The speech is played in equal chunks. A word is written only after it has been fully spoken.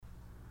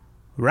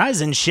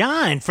Rise and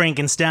shine,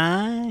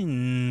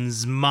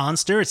 Frankenstein's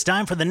monster. It's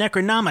time for the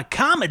Necronoma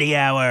Comedy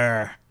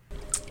Hour.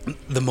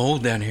 The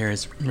mold down here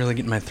is really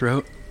getting my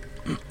throat.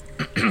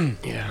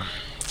 Yeah,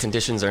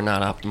 conditions are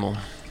not optimal.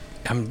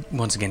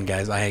 Once again,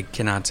 guys, I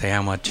cannot say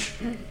how much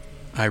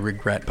I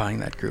regret buying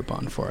that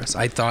Groupon for us.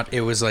 I thought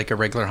it was like a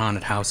regular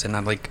haunted house and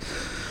not like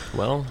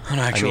an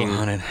actual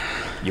haunted.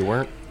 You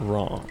weren't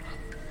wrong.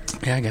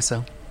 Yeah, I guess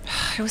so.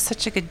 It was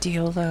such a good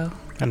deal, though.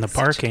 And the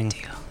parking.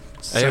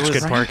 Such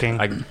good parking.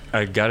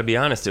 I gotta be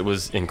honest, it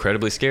was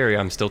incredibly scary.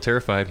 I'm still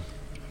terrified.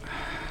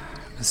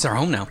 This is our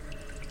home now.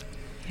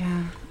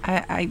 Yeah,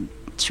 I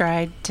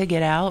tried to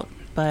get out,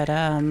 but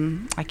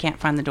I can't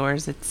find the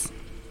doors. It's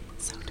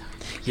so dark.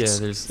 Yeah,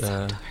 there's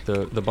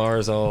the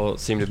bars all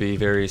seem to be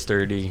very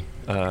sturdy.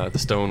 The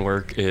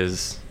stonework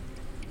is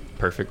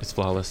perfect. It's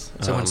flawless.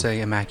 Someone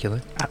say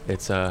immaculate.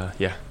 It's yeah.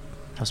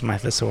 That was my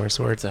thesaurus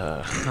word. It's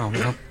a Oh,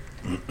 well.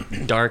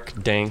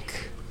 dark,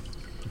 dank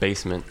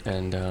basement,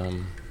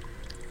 and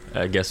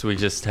I guess we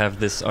just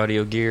have this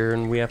audio gear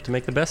and we have to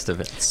make the best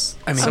of it.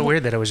 I mean, so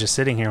weird that it was just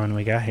sitting here when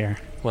we got here.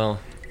 Well,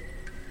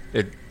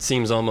 it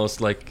seems almost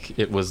like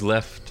it was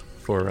left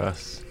for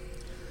us.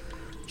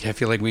 Yeah, I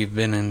feel like we've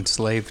been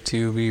enslaved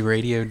to be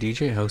radio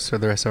DJ hosts for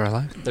the rest of our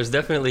lives. There's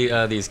definitely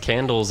these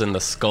candles and the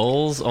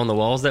skulls on the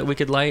walls that we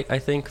could light, I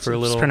think, for a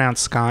little... It's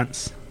pronounced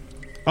sconce.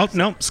 Oh,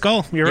 no,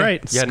 skull. You're Yeah,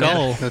 right. yeah,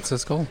 Skull. That's a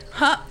skull.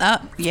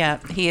 Yeah,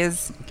 he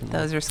is.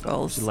 Those are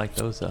skulls. You light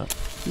those up.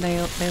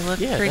 They look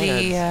Yeah,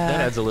 pretty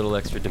that adds a little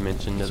extra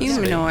dimension to the space.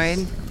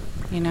 humanoid,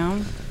 you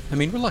know? I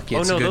mean, we're lucky.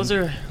 Oh It's no, a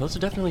good... those are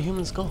definitely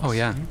human skulls. Oh,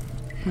 yeah.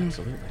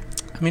 Absolutely.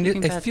 I mean, think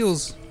it that's-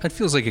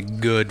 feels like a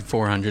good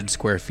 400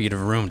 square feet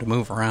of room to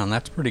move around.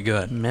 That's pretty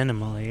good.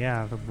 Minimally,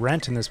 yeah. The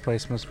rent in this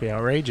place must be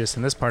outrageous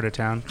in this part of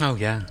town. Oh,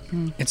 yeah.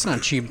 It's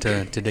not cheap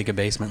to dig a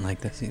basement like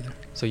this either.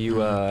 So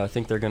you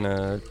think they're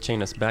gonna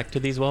chain us back to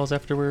these walls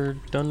after we're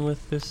done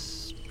with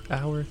this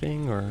hour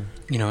thing, or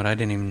You know what? I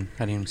didn't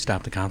even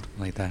stop to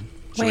contemplate that.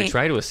 should we Wait.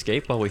 try to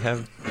escape while we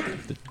have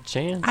the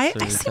chance? I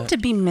or is seem that- to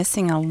be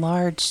missing a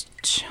large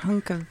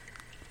chunk of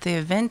the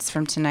events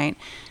from tonight.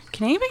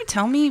 Can anybody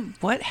tell me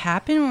what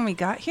happened when we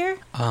got here?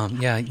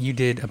 Yeah, you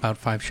did about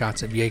 5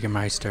 shots of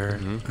Jägermeister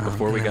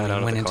Before we and got then out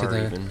of went the into car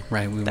the even.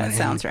 right. We That went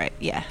sounds in, right.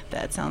 Yeah,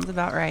 that sounds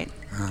about right.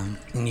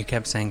 And you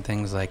kept saying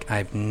things like,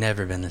 "I've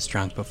never been this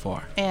drunk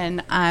before."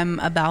 And I'm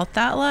about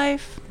that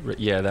life.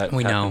 Yeah, that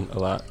We know. happened a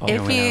lot. Yeah,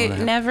 If we know you that.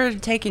 never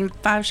taken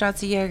 5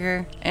 shots of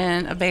Jaeger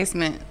in a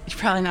basement, you're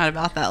probably not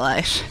about that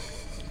life.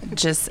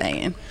 Just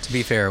saying. To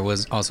be fair, it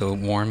was also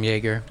warm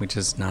Jaeger, which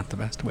is not the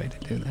best way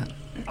to do that.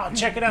 Oh,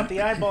 check it out.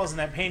 The eyeballs in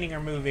that painting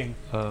are moving.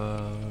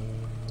 I'm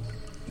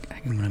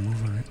gonna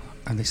move on it.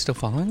 Are they still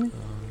following me?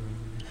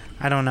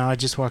 I don't know. I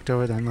just walked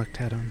over there and looked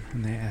at them,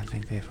 and I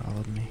think they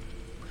followed me.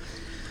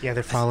 Yeah,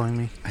 they're following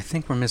me. I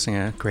think we're missing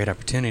a great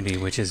opportunity,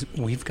 which is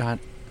we've got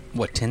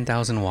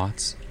 10,000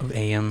 watts of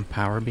AM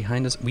power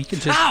behind us. We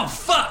could just. Ow!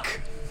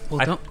 Fuck!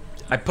 Well, don't.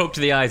 I poked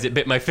the eyes. It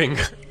bit my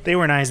finger. They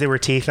were nice. They were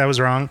teeth. I was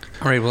wrong.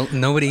 All right. Well,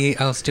 nobody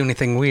else do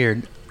anything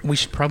weird. We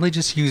should probably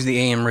just use the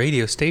AM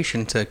radio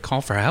station to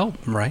call for help,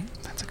 right?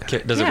 That's a good.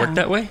 Okay, does it work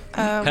that way?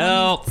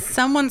 Help!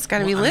 Someone's got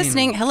to be Well, I mean,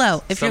 listening.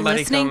 Hello, if you're somebody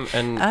listening,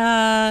 come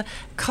and-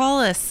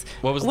 call us.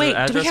 What was the Wait, do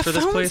we address have for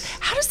this phones? place?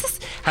 How does this?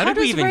 How did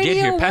we does even get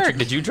here? radio Patrick, work?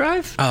 did you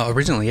drive?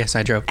 Originally, yes,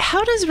 I drove.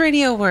 How does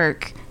radio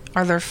work?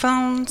 Are there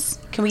phones?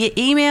 Can we get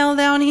email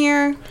down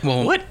here?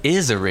 Well, What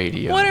is a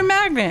radio? What are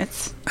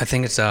magnets? I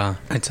think it's a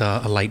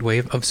light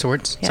wave of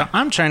sorts. Yeah. So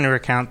I'm trying to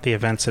recount the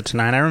events of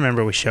tonight. I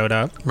remember we showed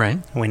up. Right.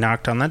 We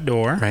knocked on the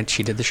door. Right.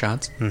 She did the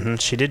shots.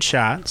 She did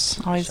shots.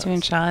 Always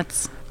doing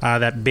shots.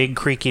 That big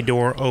creaky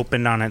door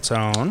opened on its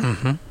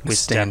own. We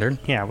Standard.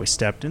 we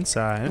stepped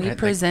inside. We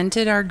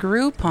presented our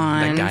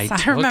Groupons. guy I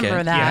took remember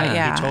it. that.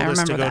 Yeah, he told I us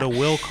remember to go that. to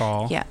Will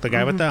Call, Yeah. the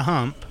guy with the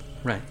hump,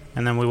 Right.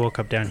 and then we woke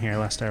up down here.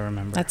 Last I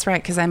remember. That's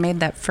right, because I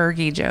made that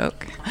Fergie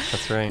joke.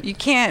 That's right. You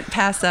can't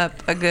pass up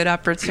a good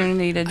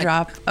opportunity to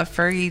drop a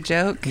Fergie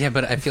joke. Yeah,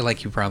 but I feel like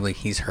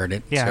he's heard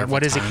it. yeah. several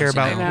What does he times, care you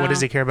about? know? What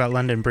does he care about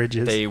London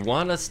bridges? They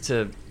want us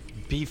to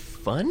be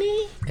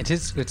funny?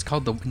 It's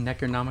called the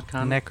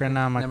Necronomicon.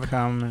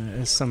 Necronomicon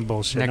is some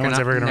bullshit. No one's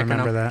ever gonna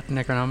remember that.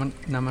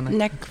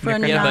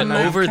 Necronomicon. Yeah,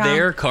 but over Necronomicon.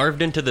 there,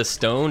 carved into the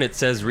stone, it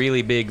says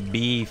really big,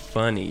 be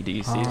funny. Do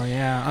you see? Oh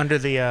yeah, under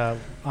the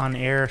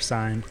on-air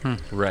sign.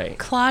 Right.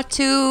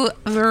 Klaatu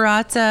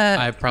Verata.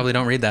 I probably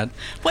don't read that.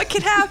 What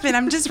could happen?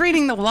 I'm just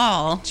reading the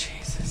wall.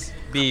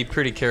 Be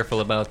pretty careful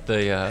about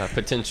the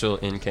potential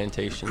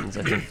incantations.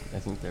 I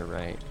think they're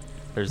right.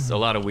 There's a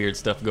lot of weird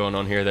stuff going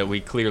on here that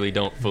we clearly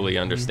don't fully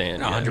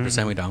understand. No, yet.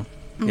 100% we don't.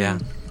 Yeah.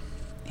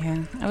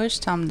 Yeah, I wish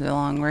Tom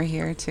DeLonge were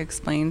here to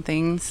explain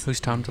things. Who's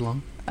Tom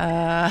DeLonge?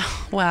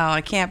 Wow, I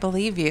can't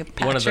believe you,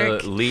 Patrick. One of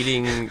the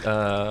leading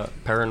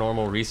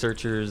paranormal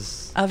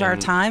researchers of our in-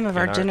 time, of in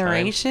our time.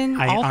 generation.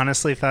 I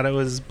honestly thought it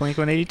was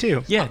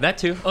Blink-182. Yeah, that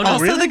too. Oh,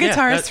 also really? the Yeah,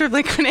 guitarist for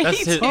that's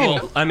his, Blink-182.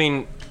 well, I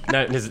mean,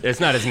 It's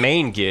not his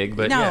main gig,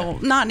 but No,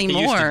 yeah. not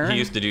anymore. He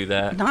used to do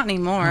that. Not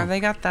anymore. They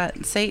got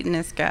that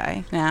Satanist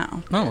guy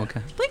now. Oh,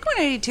 okay.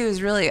 Blink-182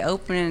 is really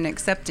open and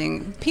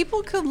accepting.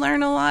 People could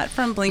learn a lot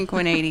from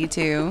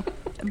Blink-182.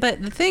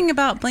 But the thing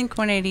about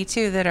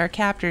Blink-182 that our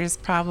captors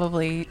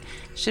probably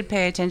should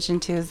pay attention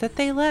to is that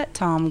they let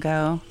Tom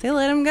go. They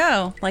let him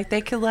go. Like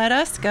they could let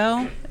us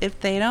go if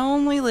they'd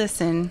only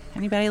listen.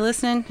 Anybody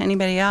listening?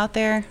 Anybody out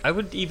there? I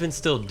would even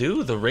still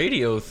do the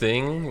radio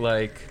thing,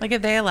 like Like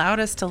if they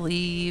allowed us to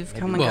leave,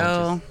 come and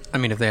Well, go. I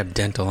mean, if they have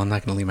dental, I'm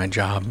not going to leave my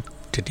job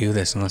to do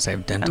this unless I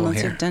have dental Unless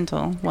you here. have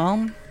dental.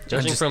 Well,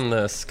 judging from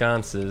the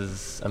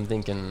sconces, I'm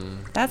thinking.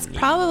 that's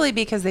probably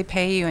because they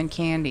pay you in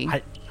candy.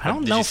 I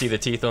don't Did know. you see the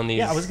teeth on these?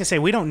 Yeah, I was gonna say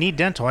we don't need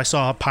dental. I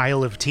saw a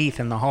pile of teeth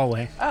in the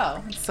hallway.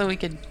 Oh, so we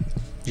could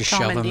Just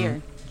shove commandeer.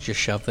 them. Just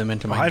shove them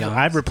into my I've, gums.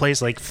 I've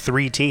replaced like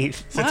 3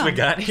 teeth. Since we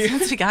got here,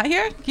 Since we got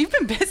here? You've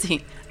been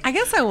busy. I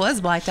guess I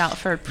was blacked out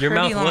for a pretty your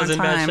mouth long was in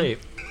time. bad shape.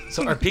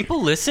 So are people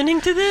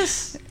listening to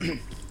this?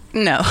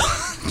 No.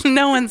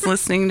 No one's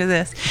listening to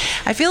this.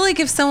 I feel like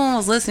if someone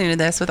was listening to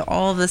this with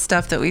all the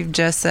stuff that we've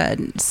just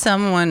said,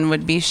 someone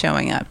would be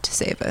showing up to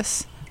save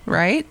us.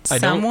 Right? I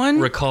Someone?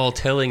 don't recall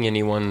telling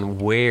anyone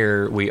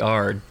where we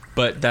are,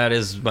 but that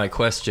is my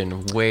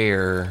question.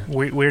 Where?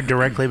 We're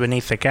directly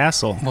beneath the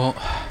castle. Well,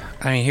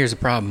 I mean, here's the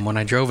problem. When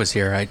I drove us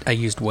here, I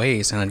used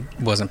Waze and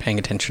I wasn't paying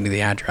attention to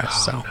the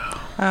address.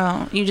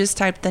 Oh, you just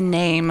typed the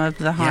name of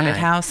the haunted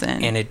house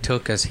in. And it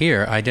took us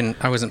here. I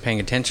wasn't paying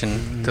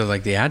attention to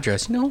like the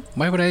address.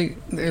 Why would I?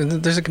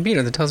 There's a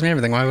computer that tells me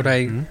everything. Why would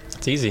I?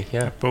 It's easy,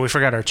 yeah. But we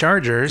forgot our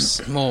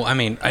chargers. Well, I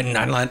mean,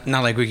 not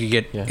like we could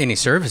get any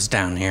service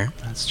down here.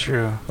 That's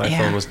true. My Yeah.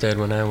 phone was dead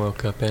when I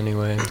woke up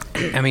anyway.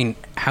 I mean,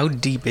 how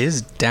deep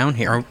is down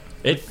here?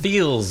 It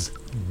feels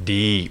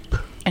deep.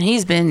 And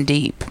he's been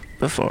deep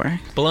before.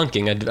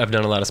 Spelunking. I've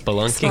done a lot of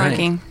spelunking.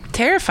 Spelunking.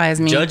 Terrifies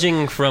me.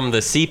 Judging from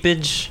the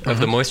seepage of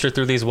the moisture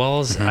through these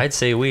walls, I'd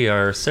say we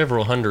are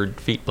several hundred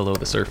feet below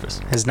the surface.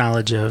 His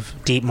knowledge of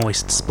deep,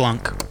 moist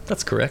splunk.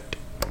 That's correct.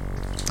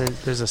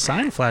 There's a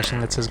sign flashing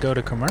that says go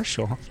to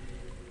commercial.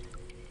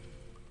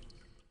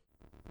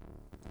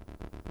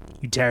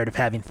 You tired of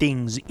having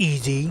things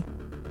easy?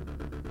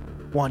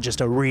 Want just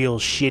a real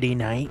shitty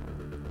night?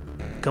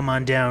 Come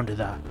on down to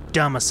the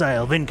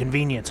Domicile of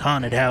Inconvenience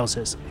Haunted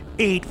Houses.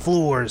 8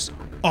 floors,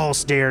 all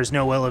stairs,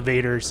 no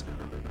elevators,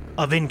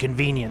 of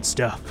inconvenient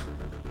stuff.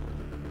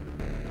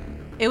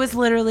 It was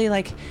literally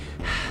like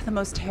the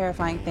most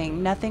terrifying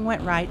thing. Nothing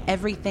went right.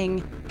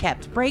 Everything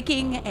kept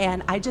breaking.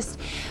 And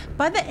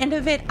by the end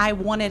of it, I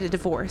wanted a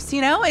divorce.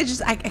 You know, I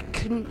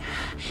couldn't.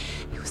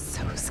 It was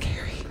so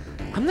scary.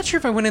 I'm not sure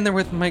if I went in there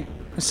with my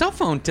cell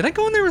phone. Did I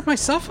go in there with my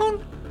cell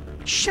phone?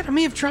 Shit, I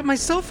may have dropped my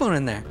cell phone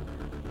in there.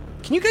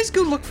 Can you guys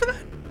go look for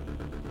that?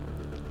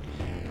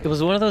 It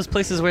was one of those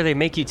places where they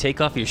make you take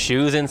off your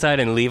shoes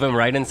inside and leave them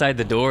right inside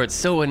the door. It's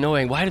so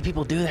annoying. Why do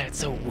people do that? It's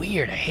so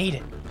weird. I hate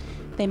it.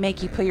 They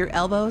make you put your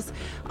elbows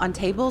on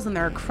tables and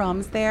there are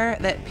crumbs there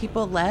that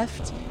people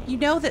left. You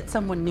know that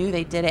someone knew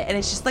they did it. And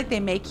it's just like they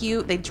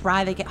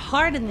dry, they get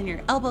hard, and then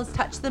your elbows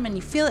touch them and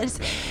you feel it.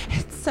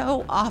 It's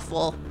so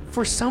awful.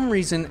 For some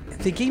reason,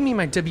 they gave me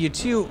my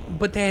W-2,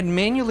 but they had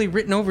manually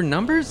written over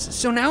numbers,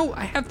 so now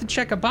I have to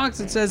check a box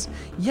that says,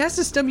 yes,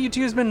 this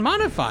W-2 has been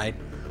modified.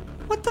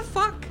 What the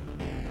fuck?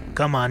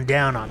 Come on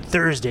down on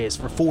Thursdays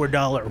for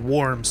 $4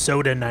 warm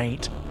soda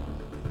night.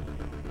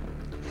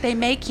 They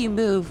make you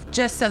move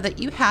just so that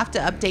you have to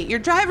update your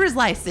driver's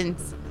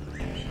license.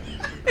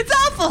 It's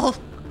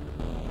awful.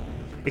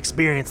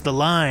 Experience the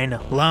line.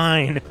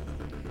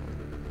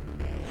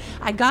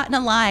 I got in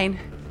a line,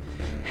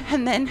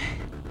 and then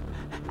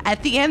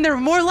at the end there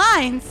were more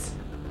lines.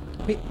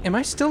 Wait, am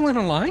I still in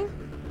a line?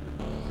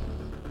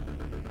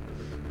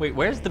 Wait,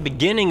 where's the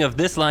beginning of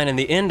this line and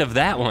the end of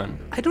that one?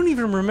 I don't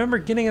even remember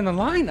getting in the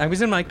line. I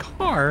was in my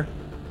car.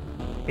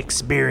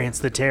 Experience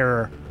the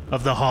terror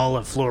of the Hall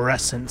of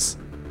Fluorescence.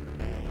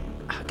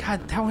 Oh,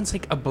 God, that one's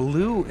like a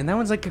blue, and that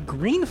one's like a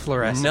green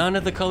fluorescent. None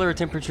of the color or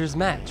temperatures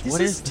match. This What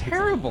is is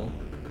terrible.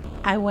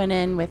 I went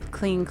in with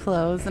clean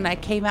clothes, and I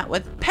came out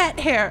with pet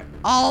hair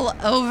all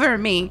over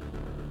me.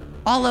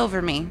 All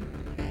over me.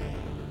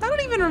 I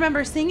don't even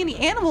remember seeing any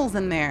animals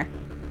in there.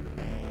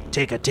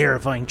 Take a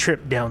terrifying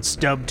trip down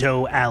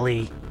Stubtoe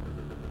Alley.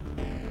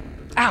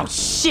 Ow,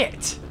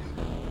 shit!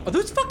 Are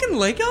those fucking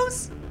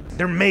Legos?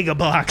 They're mega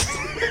blocks.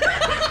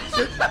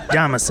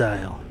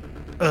 Domicile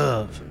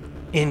of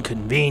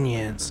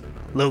Inconvenience,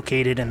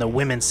 located in the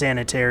women's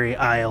sanitary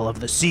aisle of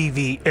the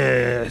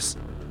CVS.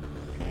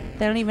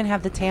 They don't even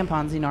have the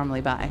tampons you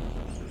normally buy.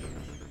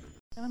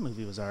 That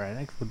movie was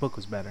alright. The book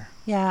was better.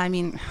 Yeah, I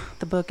mean,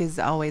 the book is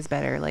always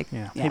better. Like,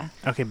 Yeah. yeah.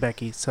 Hey, okay,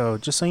 Becky. So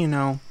just so you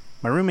know,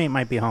 my roommate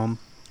might be home.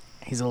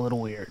 He's a little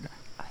weird.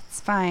 It's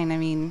fine. I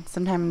mean,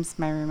 sometimes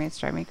my roommates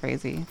drive me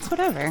crazy. It's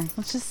whatever.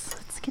 Let's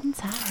get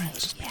inside.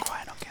 Just be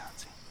quiet. Okay,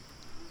 let's see.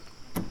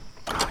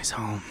 Oh, he's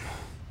home.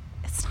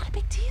 It's not a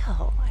big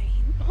deal. I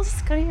mean, we'll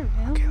just go to your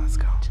room. Okay, let's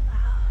go. Chill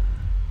out.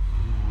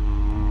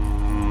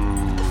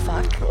 What the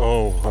fuck?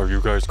 Oh, are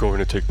you guys going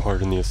to take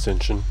part in the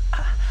ascension?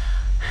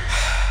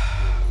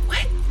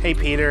 What? Hey,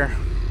 Peter.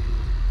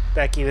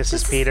 Becky, this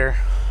is Peter.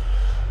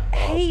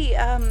 Hey,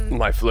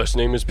 My flesh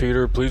name is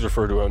Peter. Please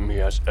refer to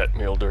me as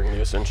Etmeal during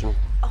the ascension.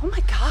 oh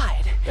my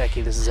God.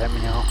 Becky, this is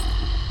Etmeal.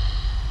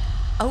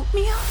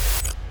 Oatmeal?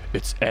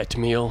 It's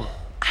Etmeal.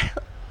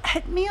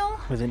 Oatmeal?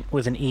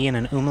 With an E and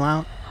an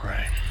umlaut.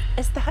 Right.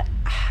 Is that,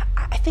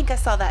 I think I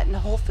saw that in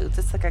Whole Foods.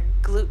 It's like a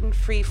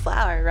gluten-free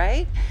flour,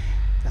 right?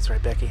 That's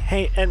right, Becky.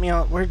 Hey,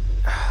 Etmeal, we're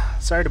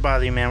sorry to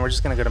bother you, man. We're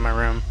just gonna go to my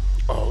room.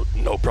 Oh,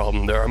 no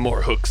problem. There are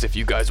more hooks if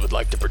you guys would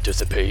like to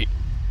participate.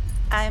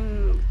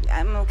 I'm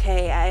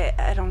okay.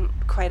 I don't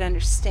quite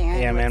understand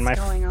Yeah, man, what's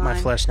going on. my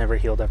flesh never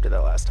healed after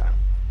that last time.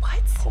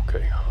 What?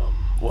 Okay,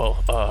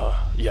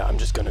 yeah, I'm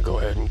just gonna go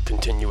ahead and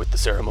continue with the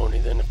ceremony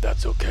then, if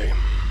that's okay.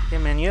 Yeah,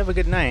 man, you have a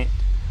good night.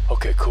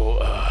 Okay,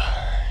 cool.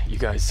 You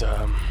guys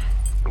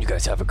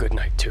have a good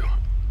night, too.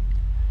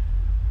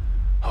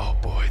 Oh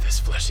boy, this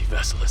fleshy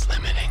vessel is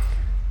limiting.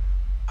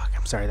 Fuck,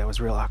 I'm sorry, that was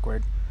real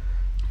awkward.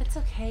 It's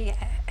okay.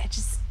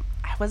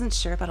 I wasn't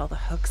sure about all the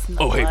hooks and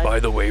the Oh, hey, blood. by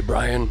the way,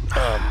 Brian,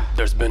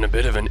 there's been a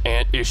bit of an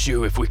ant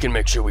issue. If we can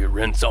make sure we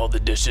rinse all the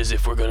dishes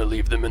if we're gonna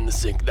leave them in the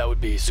sink, that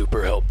would be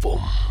super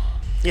helpful.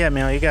 Yeah,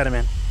 Mel, you got it,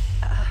 man.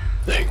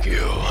 Thank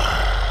you.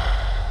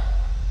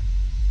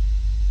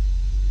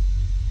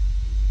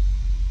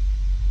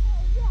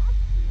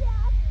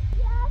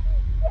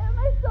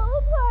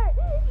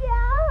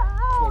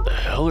 What the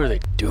hell are they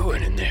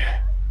doing in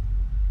there?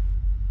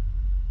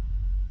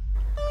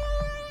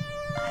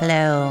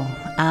 Hello,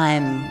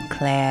 I'm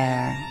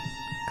Claire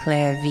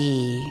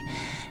V,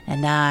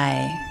 and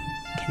I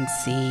can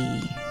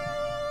see.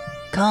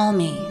 Call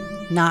me,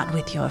 not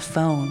with your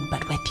phone,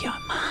 but with your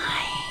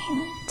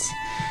mind.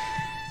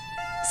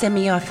 Send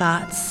me your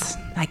thoughts.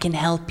 I can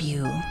help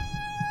you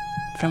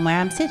from where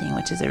I'm sitting,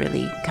 which is a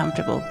really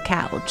comfortable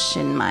couch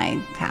in my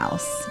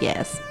house.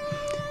 Yes,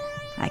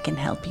 I can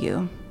help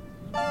you.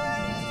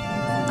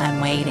 I'm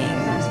waiting.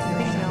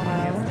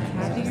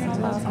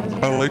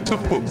 I like to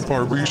put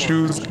Barbie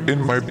shoes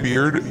in my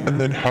beard and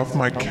then have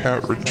my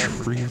cat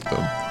retrieve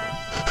them.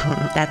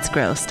 That's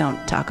gross. Don't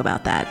talk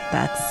about that.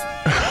 That's...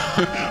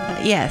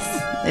 Yes,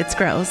 it's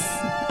gross.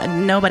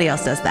 Nobody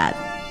else does that.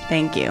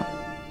 Thank you.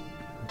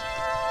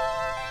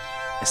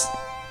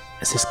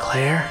 Is this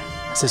Claire?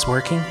 Is this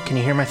working? Can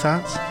you hear my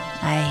thoughts?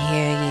 I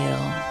hear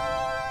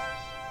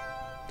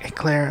you. Hey,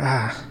 Claire,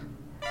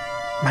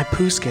 my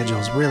poo schedule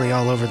is really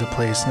all over the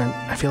place, and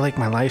I feel like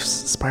my life's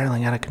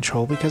spiraling out of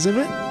control because of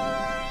it.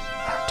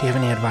 Do you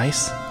have any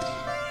advice?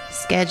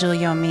 Schedule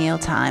your meal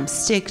time,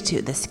 stick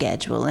to the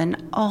schedule,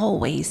 and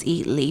always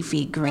eat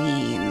leafy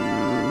greens.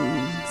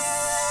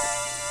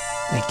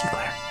 Thank you,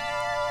 Claire.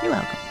 You're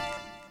welcome.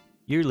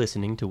 You're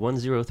listening to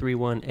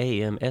 1031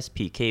 AM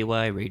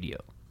SPKY Radio.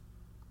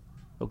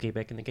 Okay,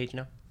 back in the cage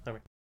now? All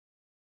right.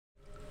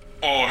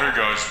 Oh, hey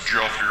guys,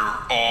 Jeff here.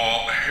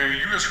 Hey,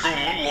 you guys are going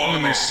a little long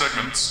in these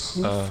segments.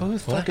 Who the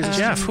fuck is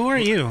Jeff? Who are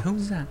you?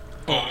 Who's that?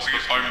 I'm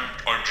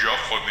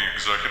Jeff. I'm the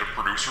executive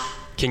producer.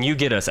 Can you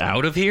get us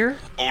out of here?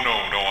 Oh no,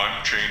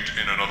 I'm chained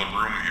in another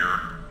room here.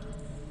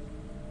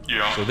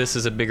 Yeah, So this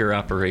is a bigger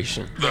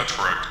operation. that's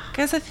correct.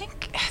 Guys, I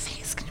think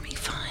it's gonna be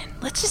fun.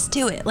 Let's just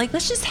do it.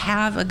 Let's just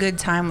have a good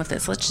time with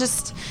this. Let's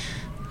just,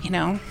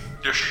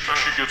 Yeah,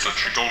 she gets it.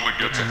 She totally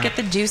gets it. get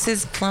the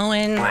juices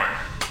flowing. Right.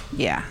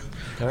 Yeah.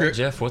 All right,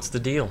 Jeff, what's the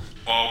deal?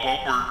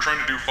 Well, we're trying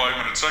to do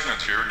 5-minute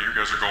segments here, and you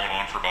guys are going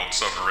on for about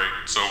 7 or 8.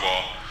 So,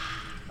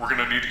 we're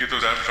gonna need to get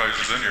those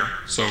appetizers in here.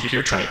 So Keep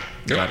it tight.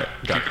 Got it.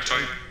 Keep it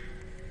tight.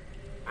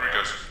 All right,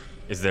 guys.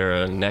 Is there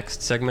a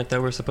next segment that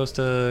we're supposed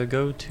to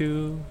go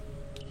to?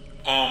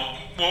 Well,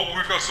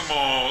 we've got some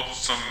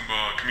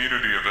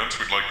community events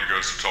we'd like you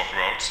guys to talk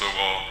about. So,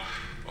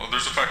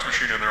 there's a fax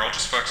machine in there. I'll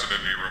just fax it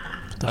into you real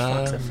quick. The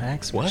fuck's a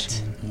fax what?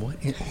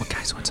 machine? What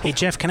guys, what's Hey,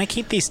 Jeff, can I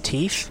keep these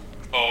teeth?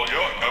 Oh,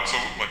 yeah,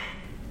 absolutely.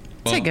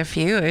 Take a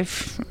few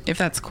if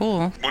that's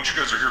cool. Once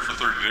you guys are here for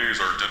 30 days,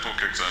 our dental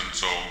kicks in,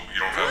 so you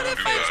don't have to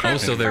do that. Oh,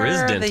 so there is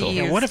Prefer the dental.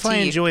 used What if I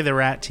teeth. enjoy the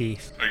rat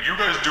teeth? You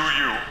guys do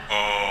you,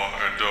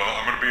 and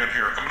I'm gonna be in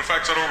here. I'm gonna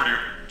fax that over to you.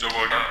 So, give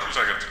me 2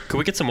 seconds. Could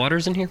we get some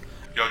waters in here?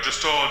 Yeah,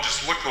 just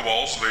lick the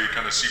walls so they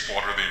kind of seep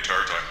water the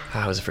entire time.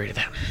 I was afraid of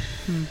that.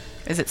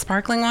 Is it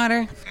sparkling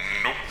water?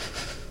 Nope.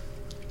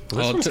 Well,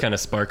 this one's kind of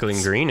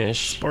sparkling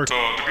greenish. To be fair,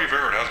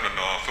 it has been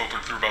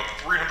filtered through about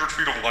 300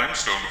 feet of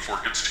limestone before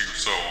it gets to you,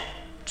 so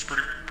it's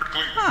pretty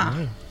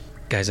clean.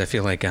 Guys, I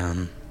feel like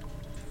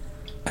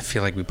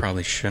we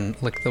probably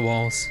shouldn't lick the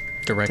walls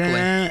directly.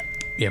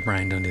 Yeah,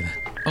 Brian, don't do that.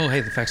 Oh,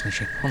 hey, the fax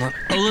machine. Hold on.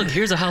 Oh, look,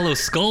 here's a hollow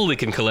skull we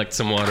can collect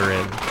some water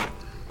in.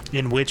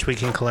 In which we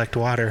can collect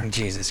water.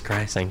 Jesus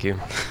Christ. Thank you.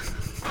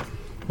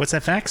 What's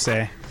that fax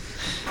say?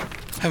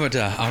 How about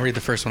I'll read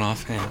the first one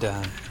off and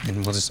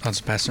I'll just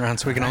pass it around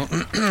so we can all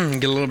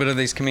get a little bit of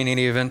these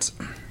community events.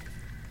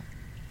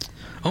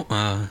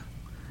 Oh,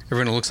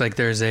 everyone, it looks like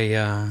there's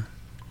a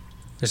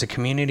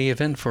community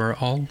event for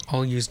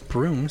all used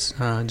brooms.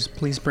 Just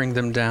please bring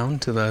them down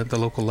to the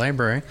local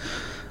library.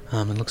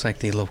 It looks like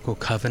the local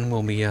coven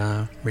will be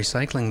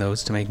recycling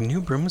those to make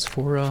new brooms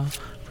for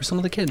some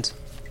of the kids.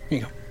 Here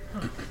you go.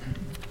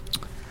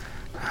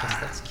 I guess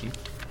that's cute.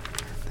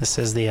 This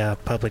says the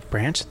public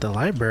branch at the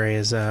library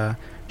is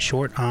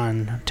short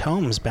on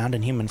tomes bound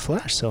in human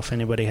flesh, so if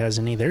anybody has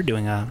any, they're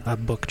doing a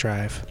book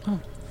drive. Oh.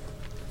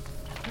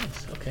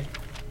 Nice, okay.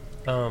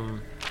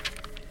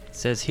 It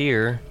says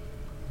here,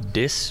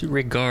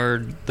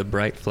 disregard the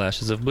bright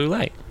flashes of blue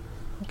light.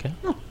 Okay.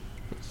 All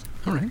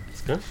right.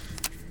 That's good.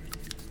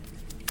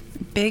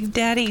 Big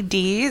Daddy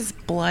D's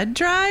blood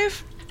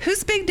drive?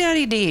 Who's Big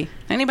Daddy D?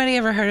 Anybody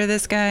ever heard of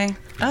this guy?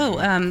 Oh,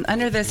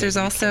 under this, there's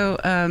also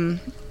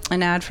an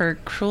ad for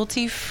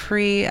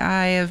cruelty-free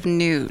Eye of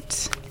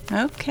Newt.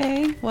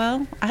 Okay,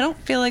 well, I don't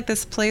feel like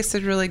this place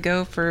would really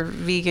go for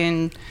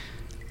vegan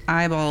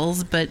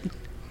eyeballs, but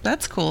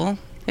that's cool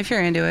if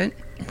you're into it.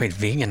 Wait,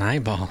 vegan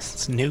eyeballs?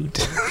 It's Newt.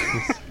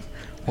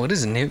 What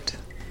is newt?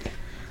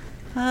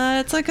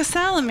 It's like a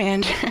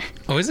salamander.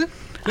 Oh, is it?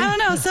 I don't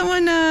know.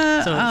 Someone,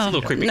 it's a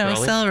little creepy no,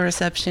 crawly. cell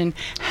reception.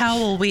 How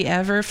will we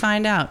ever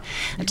find out?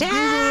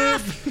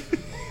 Jeff!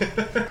 Hey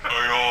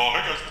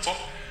guys, what's up?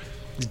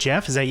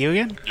 Jeff, is that you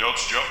again? Yeah,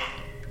 it's Jeff.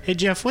 Hey,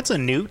 Jeff, what's a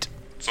newt?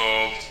 It's a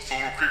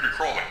little creepy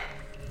crawly.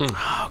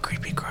 Oh,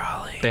 creepy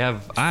crawly. They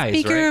have eyes,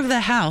 Speaker right? of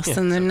the house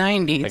in the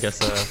 90s. I guess,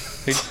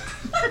 Are you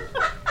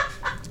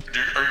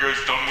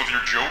guys done with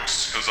your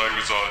jokes? Because I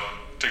was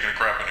taking a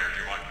crap in here.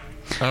 Do you mind?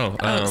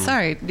 Oh,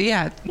 sorry.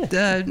 Yeah.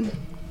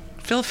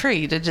 Feel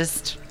free to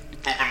just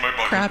Poop in my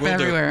bucket. crap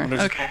everywhere. Poop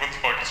Okay. in the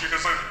buckets. You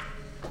guys like,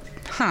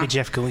 Hey,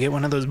 Jeff, can we get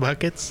one of those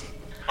buckets?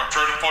 I'm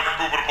trying to fucking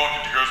poop in a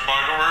bucket. Do you guys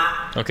mind over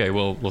here? Okay,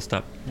 we'll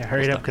stop. Yeah,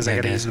 hurry it up, because I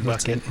gotta use the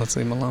bucket. Let's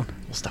leave him alone.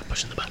 We'll stop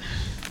pushing the button.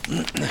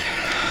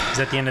 Is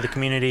that the end of the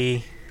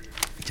community?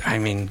 I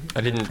mean,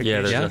 I didn't. Yeah,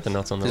 there's Yeah. nothing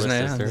else on the Isn't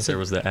list. it? Is there? That's There it.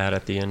 was the ad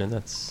at the end, and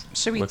that's.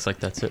 Should we- Looks like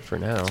that's it for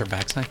now. it's our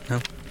backside.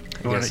 No.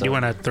 You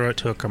want to throw it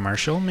to a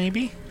commercial,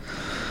 maybe?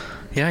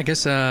 Yeah, I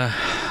guess.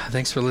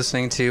 Thanks for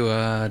listening to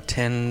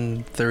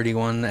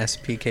 1031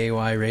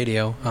 SPKY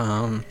Radio.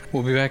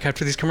 We'll be back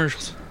after these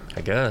commercials.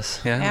 I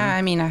guess. Yeah. Yeah,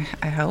 I mean,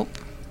 I hope.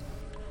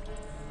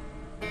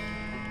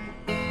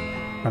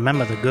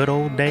 Remember the good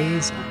old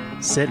days?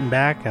 Sitting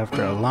back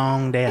after a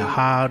long day of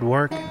hard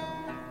work,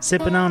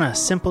 sipping on a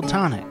simple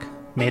tonic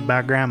made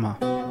by Grandma,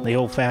 the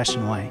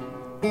old-fashioned way.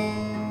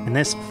 In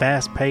this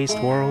fast-paced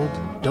world,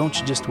 don't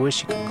you just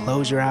wish you could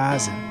close your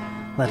eyes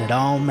and let it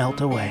all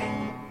melt away?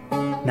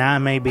 Now I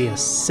may be a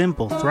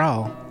simple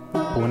thrall,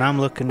 but when I'm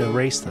looking to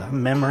erase the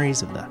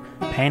memories of the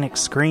panicked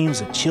screams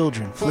of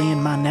children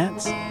fleeing my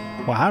nets,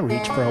 well, I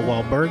reach for a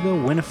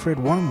Wahlberga Winifred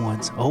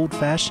Wormwood's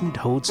old-fashioned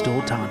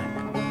toadstool tonic.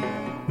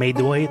 Made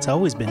the way it's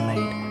always been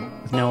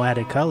made, with no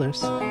added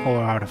colors or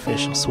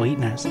artificial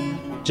sweeteners,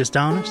 just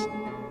honest,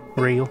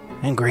 real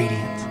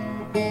ingredients.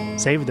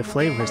 Savor the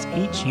flavors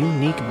each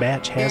unique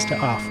batch has to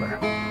offer.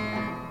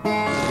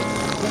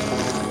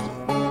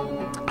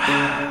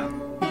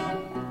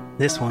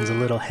 This one's a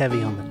little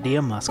heavy on the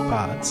deer musk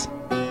pods,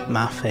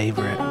 my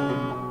favorite.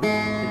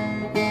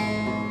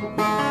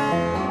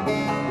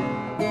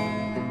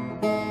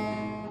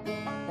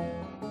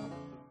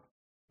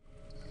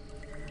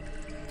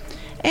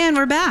 And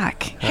we're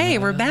back. Hey,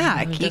 we're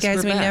back. You guess guys,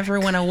 we're we back. never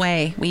went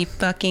away. We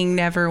fucking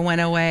never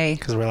went away.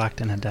 Because we're locked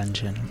in a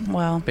dungeon.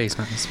 Well,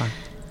 Basement is fine.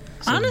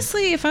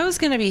 honestly, if I was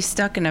going to be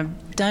stuck in a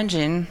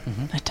dungeon,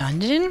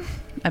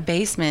 a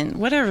basement,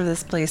 whatever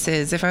this place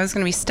is, if I was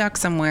going to be stuck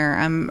somewhere,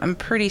 I'm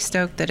pretty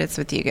stoked that it's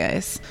with you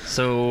guys.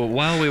 So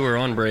while we were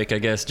on break, I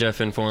guess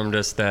Jeff informed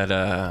us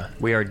that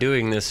we are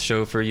doing this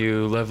show for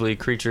you lovely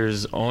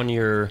creatures on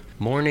your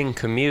morning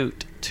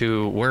commute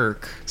to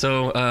work.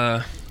 So,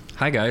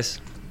 hi guys.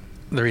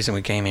 The reason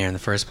we came here in the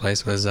first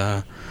place was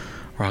we're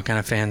all kind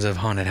of fans of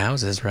haunted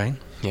houses, right?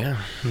 Yeah,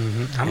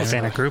 I'm a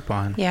fan of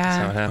Groupon. Yeah. that's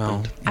how it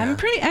happened. I'm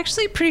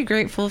pretty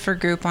grateful for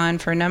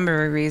Groupon for a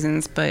number of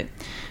reasons, but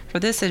for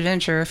this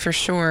adventure, for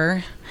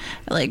sure.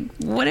 Like,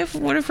 what if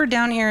we're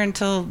down here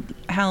until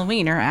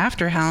Halloween or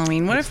after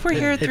Halloween? What if we're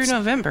here through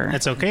November?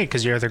 It's okay,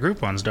 because your other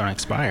Groupons don't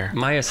expire.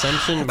 My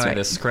assumption by right.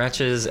 the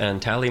scratches and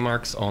tally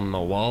marks on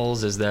the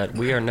walls is that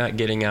we are not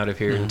getting out of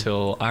here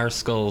until our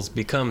skulls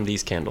become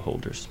these candle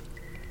holders.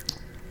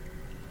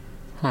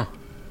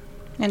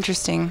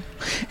 Interesting.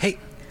 Hey,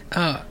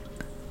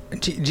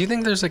 do you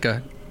think there's like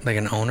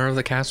an owner of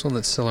the castle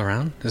that's still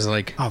around? Is it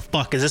like Oh,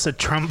 fuck, is this a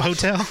Trump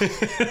hotel?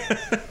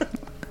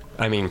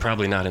 I mean,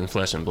 probably not in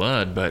flesh and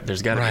blood, but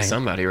there's got to Right. be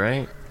somebody,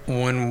 right?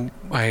 when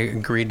I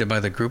agreed to buy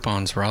the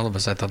Groupons for all of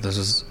us, I thought this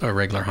was a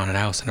regular haunted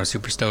house, and I was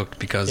super stoked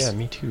because Yeah,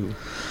 me too.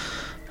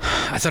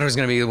 I thought it was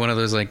going to be one of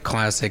those like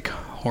classic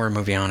horror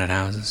movie haunted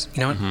houses.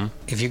 You know what?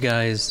 If you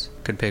guys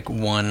could pick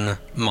one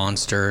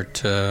monster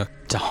to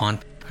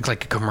haunt,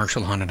 like a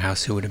commercial haunted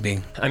house, who would it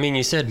be? I mean,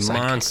 you said Sidekicks.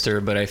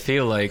 monster, but I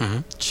feel like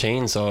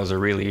chainsaws are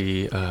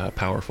really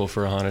powerful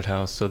for a haunted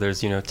house. So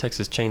there's,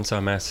 Texas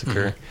Chainsaw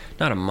Massacre.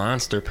 Not a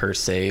monster per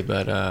se,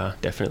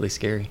 but definitely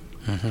scary.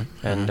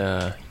 And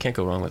you can't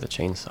go wrong with a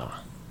chainsaw.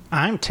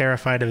 I'm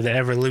terrified of the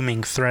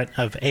ever-looming threat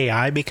of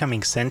AI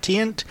becoming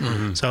sentient.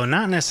 So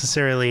not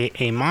necessarily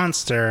a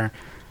monster,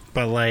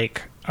 but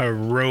like a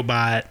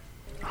robot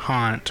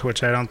haunt,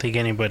 which I don't think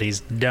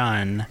anybody's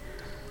done.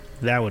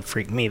 That would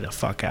freak me the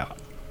fuck out.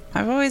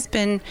 I've always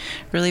been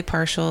really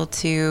partial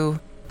to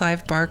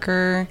Clive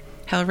Barker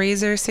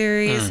Hellraiser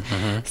series.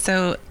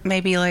 So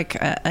maybe like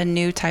a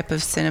new type of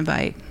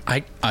Cenobite.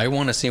 I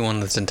want to see one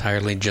that's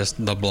entirely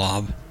just the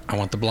Blob. I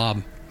want the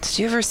Blob. Did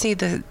you ever see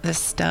the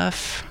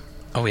Stuff?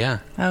 Oh, yeah.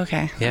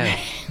 Okay. Yeah.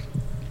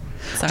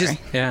 Sorry.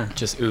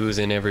 Just ooze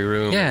in every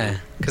room. Yeah.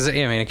 Because, I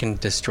mean, it can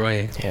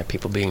destroy. Yeah,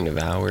 people being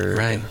devoured.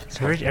 Right.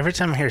 So every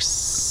time I hear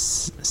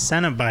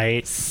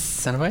Cenobite,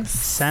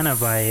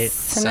 Cenobite.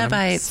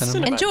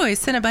 Enjoy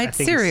Cenobite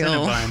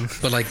cereal.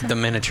 But like the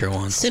miniature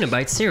ones.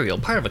 Cenobite cereal,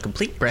 part of a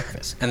complete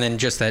breakfast. And then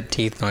just that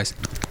teeth noise.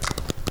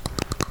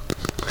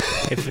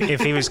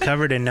 If he was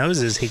covered in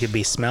noses, he could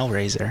be Smell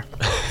Razor.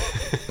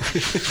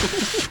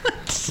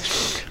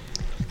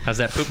 How's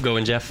that poop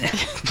going, Jeff? Oh,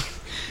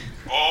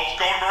 it's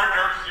going right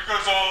there. You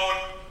guys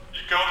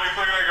you got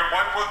anything I can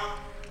wipe with?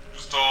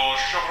 Just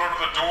shove it under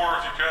the door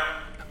if you can.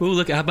 Ooh,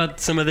 look, how about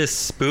some of this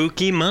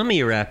spooky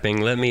mummy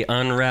wrapping? Let me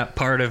unwrap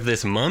part of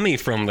this mummy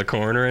from the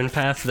corner and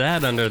pass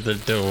that under the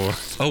door.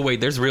 Oh, wait,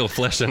 there's real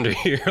flesh under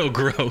here. Oh,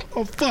 grow.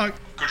 Oh, fuck.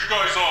 Could you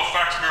guys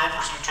fax me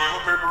over some toilet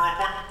paper real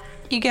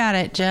quick? You got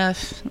it,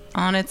 Jeff.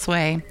 On its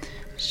way.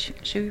 Should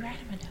we write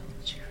him a note?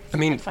 I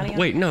mean,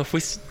 wait, no, if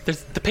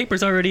the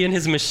paper's already in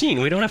his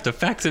machine. We don't have to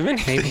fax him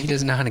anything. Maybe he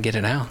doesn't know how to get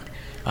it out.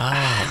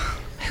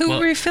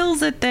 Who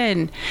refills it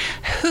then?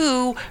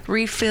 Who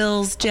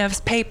refills Jeff's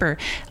paper?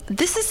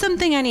 This is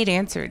something I need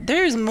answered.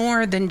 There's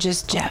more than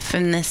just Jeff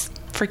in this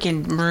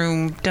freaking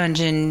room,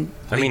 dungeon,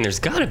 I mean, there's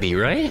gotta be,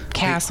 right?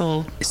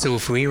 castle. So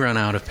if we run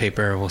out of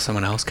paper, will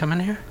someone else come in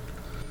here?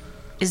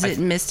 Is it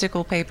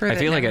mystical paper? I that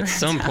feel like never at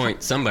some runs out?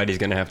 point somebody's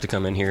gonna have to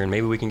come in here and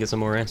maybe we can get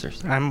some more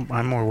answers. I'm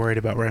more worried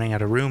about running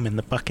out of room in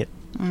the bucket.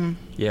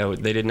 Yeah,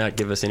 they did not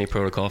give us any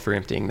protocol for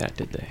emptying that,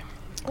 did they?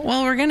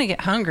 Well, we're gonna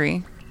get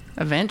hungry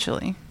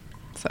eventually.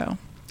 So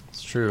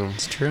It's true.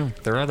 It's true.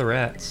 There are the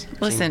rats.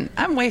 listen,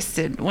 I'm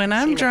wasted. When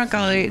I'm drunk,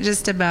 I'll eat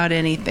just about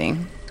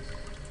anything.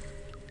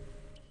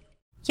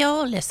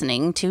 You're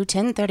listening to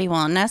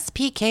 1031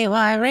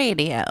 SPKY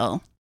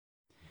Radio.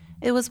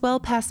 It was well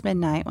past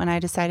midnight when I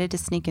decided to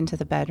sneak into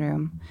the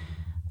bedroom.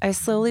 I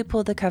slowly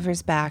pulled the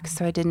covers back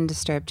so I didn't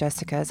disturb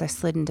Jessica as I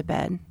slid into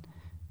bed.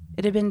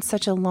 It had been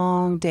such a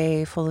long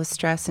day full of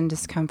stress and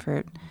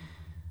discomfort.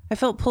 I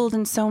felt pulled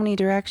in so many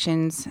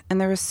directions, and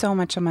there was so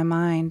much on my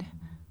mind.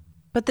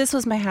 But this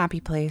was my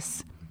happy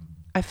place.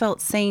 I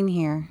felt sane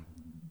here.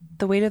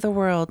 The weight of the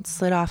world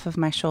slid off of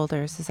my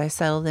shoulders as I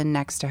settled in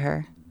next to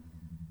her.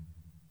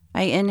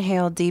 I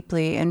inhaled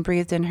deeply and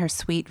breathed in her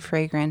sweet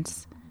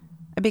fragrance.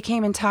 I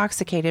became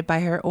intoxicated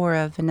by her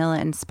aura of vanilla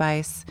and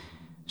spice.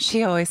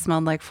 She always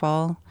smelled like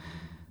fall.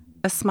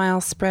 A smile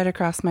spread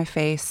across my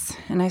face,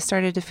 and I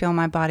started to feel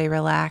my body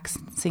relax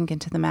and sink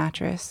into the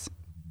mattress.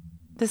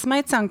 This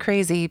might sound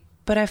crazy,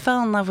 but I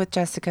fell in love with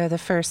Jessica the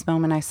first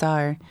moment I saw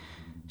her.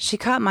 She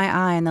caught my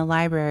eye in the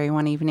library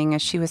one evening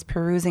as she was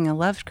perusing a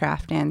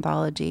Lovecraft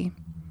anthology.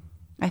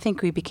 I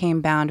think we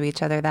became bound to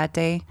each other that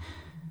day.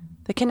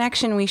 The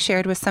connection we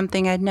shared was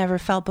something I'd never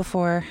felt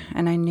before,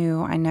 and I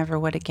knew I never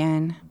would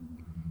again.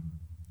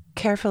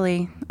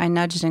 Carefully, I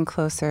nudged in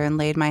closer and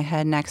laid my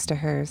head next to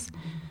hers.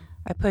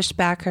 I pushed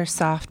back her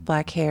soft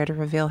black hair to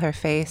reveal her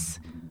face.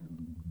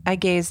 I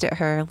gazed at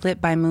her,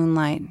 lit by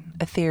moonlight,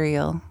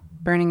 ethereal,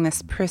 burning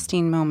this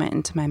pristine moment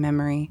into my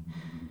memory.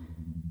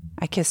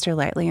 I kissed her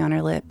lightly on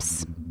her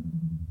lips.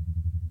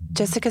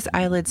 Jessica's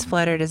eyelids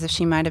fluttered as if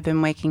she might have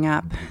been waking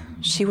up.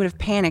 She would have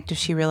panicked if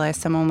she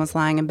realized someone was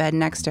lying in bed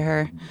next to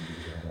her.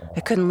 I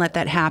couldn't let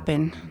that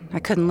happen. I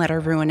couldn't let her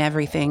ruin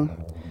everything.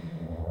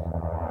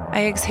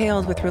 I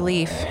exhaled with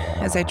relief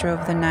as I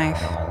drove the knife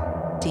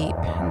deep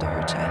into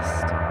her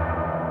chest.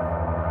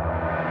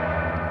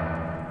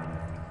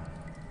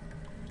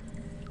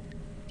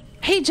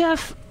 Hey,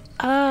 Jeff.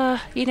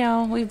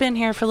 We've been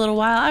here for a little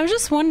while. I was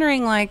just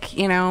wondering,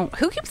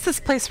 who keeps this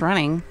place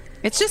running?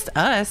 It's just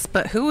us,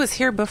 but who was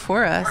here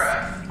before us?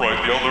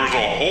 Right, yeah, there's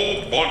a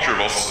whole bunch of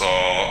us.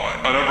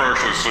 I never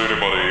actually see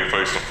anybody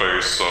face to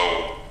face,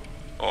 so...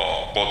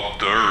 but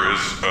there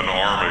is an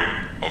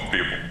army of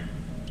people.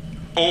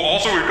 Oh,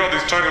 also we've got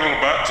these tiny little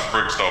bats that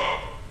bring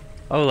stuff.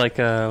 Oh, like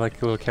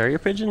little carrier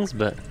pigeons,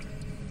 but...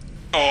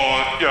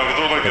 Yeah, but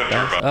they're like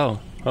intern bats. Oh,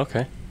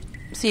 okay.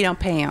 So you don't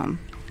pay them?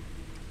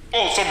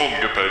 Well, some of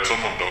them get paid, some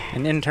of them don't.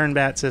 An intern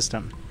bat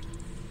system.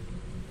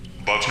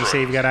 That's You correct.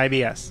 say you've got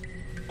IBS.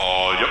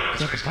 Yep.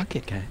 Yeah, the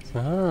bucket guys.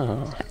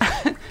 Oh.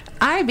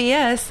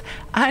 IBS.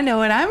 I know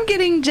what I'm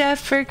getting Jeff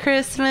for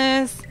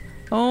Christmas.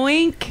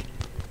 Wink.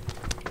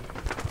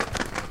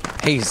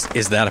 Hey,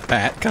 is that a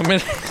bat coming?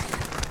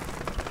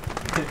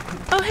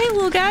 Oh, hey,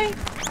 little guy.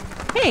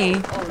 Hey,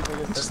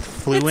 Just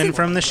flew in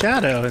from the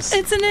shadows.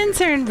 it's an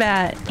intern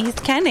bat. He's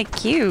kind of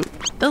cute.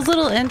 Those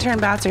little intern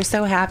bats are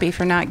so happy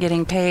for not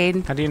getting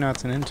paid. How do you know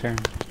it's an intern?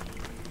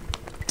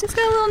 It's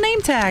got a little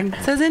name tag.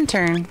 It says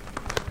intern.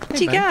 What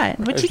you bud. got?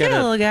 What It's you got,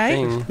 got a little guy?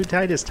 thing. Who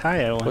tied his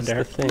tie, I What's wonder?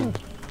 the thing?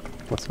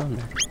 What's on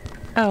there?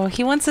 Oh,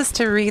 he wants us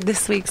to read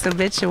this week's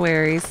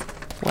obituaries.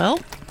 Well,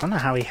 I don't know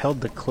how he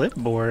held the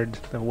clipboard.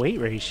 The weight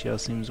ratio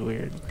seems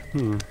weird.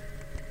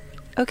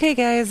 okay,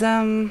 guys.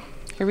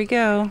 Here we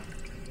go.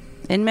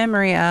 In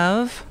memory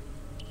of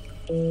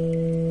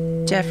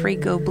Jeffrey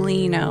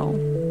Goblino,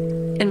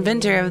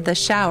 inventor of the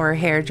shower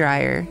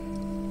hairdryer.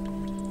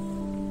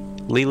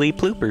 Lily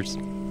Ploopers.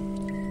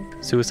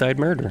 Suicide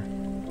murder.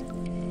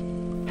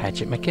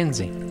 Hatchet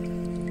McKenzie.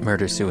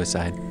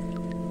 Murder-suicide.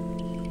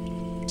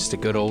 Just a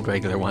good old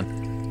regular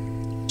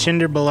one.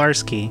 Chinder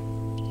Belarski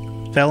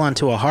fell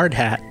onto a hard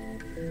hat.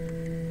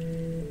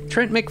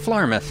 Trent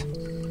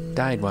McFlarmouth.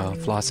 Died while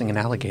flossing an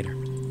alligator.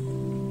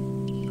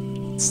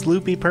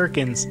 Sloopy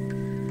Perkins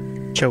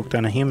choked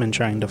on a human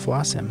trying to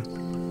floss him.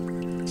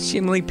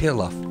 Shimley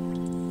Pilloff.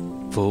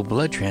 Full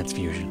blood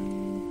transfusion.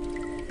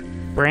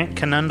 Brant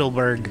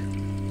Canundelberg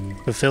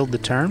fulfilled the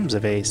terms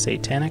of a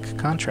satanic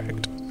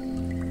contract.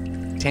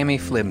 Tammy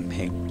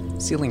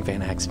Flimpig. Ceiling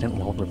fan accident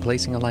while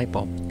replacing a light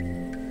bulb.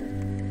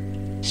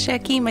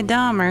 Shecky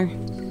Madahmer,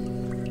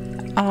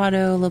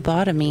 auto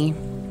lobotomy.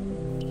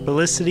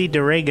 Felicity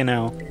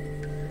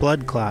DeRegano,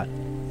 blood clot,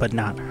 but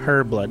not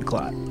her blood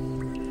clot.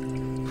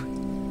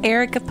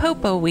 Erica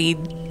Popoweed,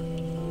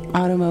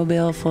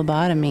 automobile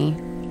phlebotomy.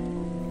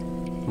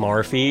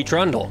 Marfie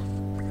Trundle.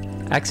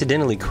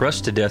 Accidentally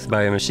crushed to death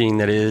by a machine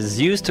that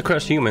is used to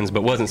crush humans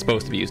but wasn't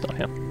supposed to be used on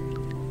him.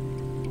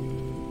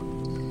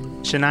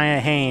 Shania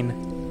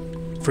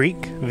Hain, freak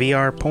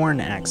VR porn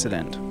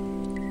accident.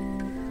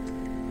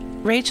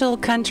 Rachel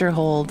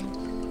Kunterhold,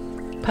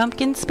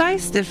 pumpkin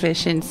spice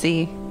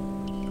deficiency.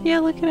 Yeah,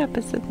 look it up,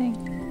 it's a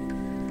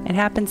thing. It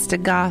happens to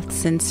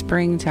goths in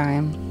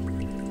springtime.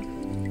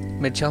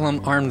 Mitchellum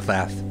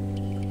Armthath.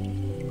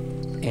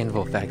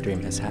 Anvil factory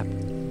mishap.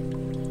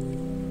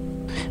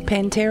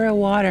 Pantera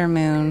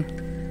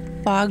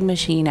Watermoon, fog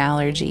machine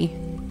allergy.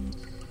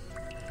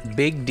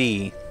 Big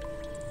D.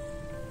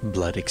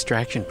 Blood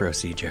extraction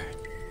procedure.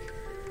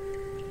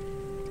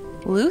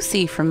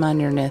 Lucy from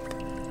Underneath,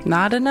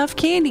 not enough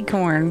candy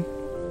corn.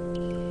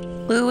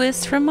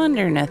 Lewis from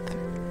Underneath,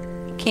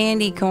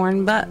 candy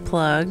corn butt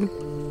plug.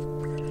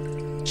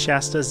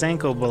 Shasta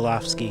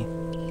Zanko-Bolovsky,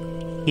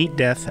 heat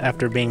death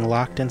after being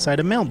locked inside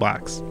a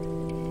mailbox.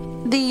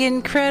 The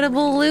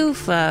Incredible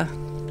Loofah,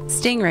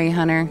 stingray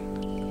hunter,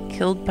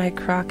 killed by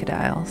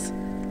crocodiles.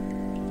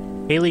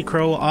 Haley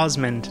Crow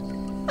Osmond,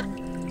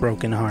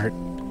 broken heart.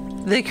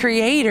 The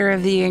creator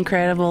of The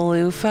Incredible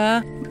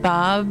Loofah,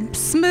 Bob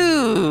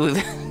Smooth.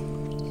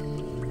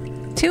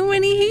 Too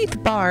many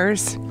Heath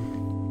bars.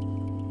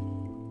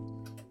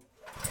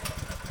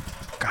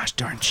 Gosh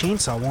darn,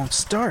 chainsaw won't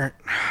start.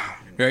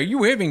 Are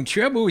you having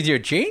trouble with your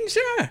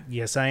chainsaw?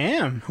 Yes, I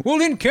am. Well,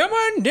 then come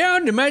on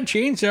down to my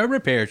chainsaw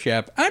repair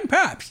shop. I'm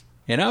Pops,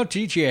 and I'll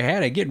teach you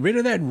how to get rid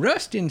of that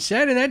rust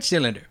inside of that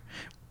cylinder.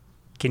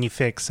 Can you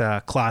fix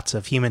clots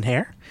of human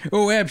hair?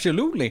 Oh,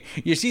 absolutely.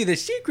 You see, the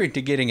secret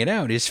to getting it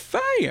out is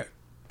fire.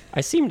 I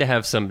seem to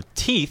have some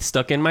teeth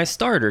stuck in my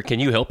starter. Can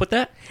you help with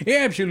that?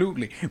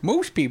 Absolutely.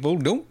 Most people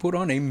don't put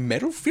on a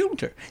metal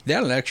filter.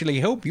 That'll actually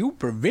help you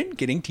prevent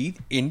getting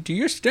teeth into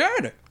your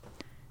starter.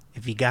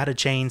 If you got a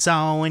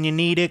chainsaw and you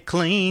need it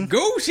clean,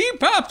 Go see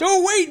Pops.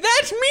 Oh, wait,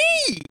 that's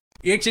me.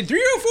 Exit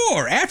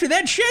 304, after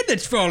that shed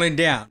that's falling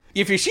down.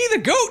 If you see the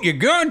goat, you're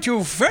gone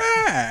too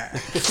far.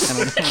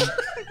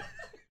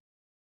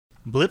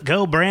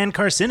 Blipco brand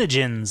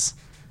carcinogens.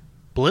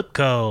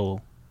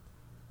 Blipco.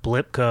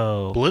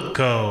 Blipco.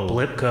 Blipco.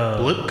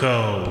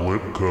 Blipco.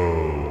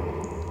 Blipco.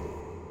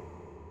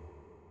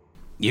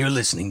 You're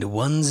listening to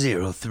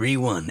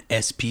 1031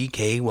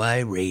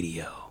 SPKY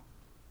Radio.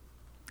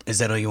 Is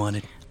that all you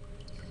wanted?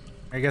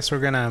 I guess we're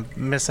gonna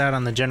miss out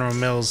on the General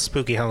Mills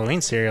spooky Halloween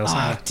cereals,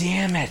 huh? Oh,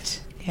 damn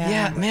it.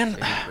 Yeah. Man.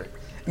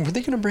 Were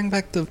they going to bring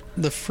back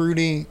the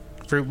fruity...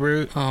 Fruit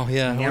Brute. Oh,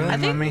 yeah. Yum I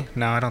Yum think- Mummy?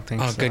 No, I don't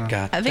think Oh, so. good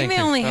God. I think Thank they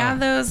you. only Oh.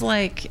 have those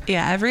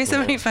every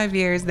 75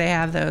 years they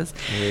have those.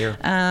 Yeah.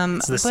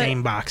 It's the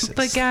same boxes.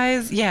 But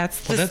guys, yeah,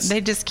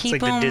 they just It's keep like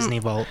the them. Disney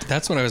Vault.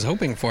 That's what I was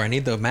hoping for. I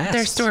need the mask.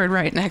 They're stored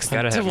right next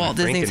Gotta to have Walt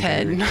the Disney's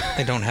head. Frankenberry.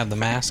 They don't have the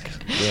mask.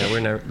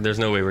 Yeah, there's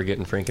no way we're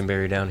getting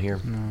Frankenberry down here.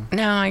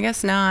 No, I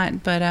guess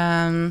not. But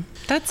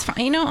that's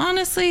fine. You know,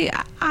 honestly,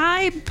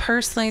 I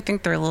personally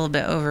think they're a little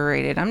bit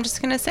overrated. I'm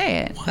just gonna say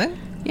it. What?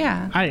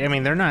 Yeah, I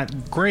mean, they're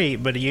not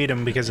great, but you eat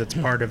them because it's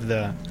part of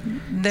the...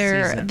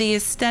 they're Season. the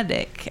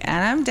aesthetic,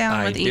 and I'm down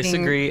I with eating.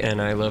 disagree,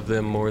 and I love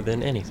them more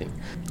than anything.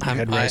 You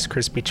had Rice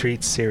Krispie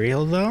Treats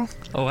cereal, though?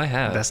 Oh, I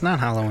have. That's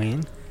not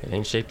Halloween. It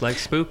ain't shaped like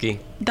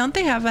Spooky. Don't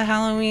they have a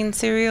Halloween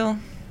cereal?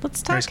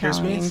 Let's talk Rice Krispies?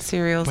 Halloween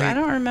cereals. Wait. I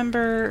don't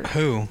remember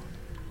Who?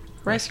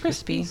 Rice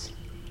Krispies.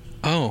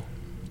 Oh.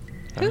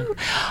 Who?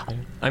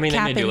 I mean, they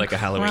may do Cap'n like a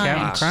Halloween Crunch.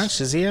 box. Crunch,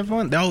 does he have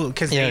one? No,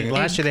 because Yeah.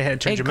 last year they had It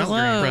Ginger Milk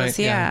glows, Green. Right,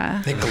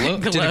 yeah. They glow.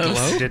 Did it Glows.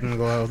 glow? It didn't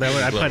glow.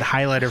 I put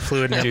highlighter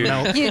fluid in the Dude.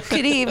 milk. You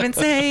could even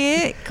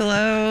say it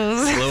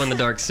glows. Glow in the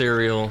dark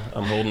cereal.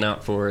 I'm holding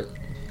out for it.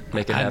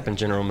 Make it happen,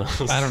 General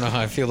Mills. I don't know how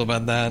I feel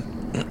about that.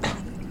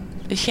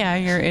 Yeah,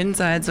 your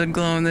insides would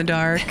glow in the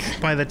dark.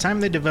 By the time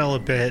they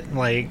develop it,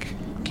 like,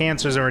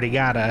 cancer's already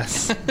got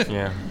us.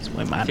 Yeah. So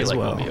we I might feel as like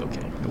well. we'll be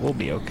okay. We'll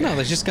be okay. No,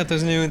 they just got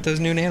those new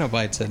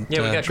nanobites. And,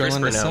 Yeah, we got drill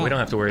in CRISPR the now. cell. We don't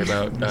have to worry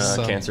about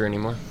So- cancer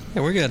anymore.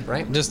 Yeah, we're good.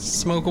 Right? Just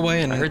smoke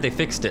away and I heard they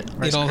fixed it.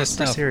 eat all the Krispie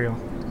stuff. cereal.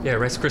 Yeah,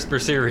 Rice Crisper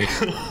cereal.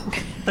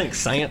 Thanks,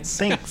 science.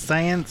 Thanks,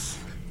 science.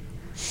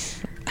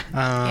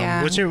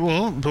 Yeah. What's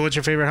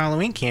your favorite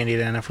Halloween candy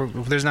then? If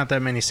there's not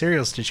that many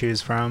cereals to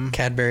choose from.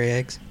 Cadbury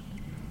eggs.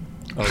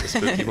 Oh, the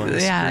spooky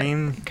ones. Yeah,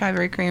 Scream.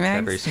 Cadbury cream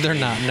eggs. Cadbury, They're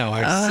not. No,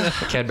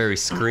 Cadbury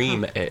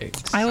Scream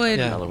eggs. I would,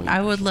 Halloween.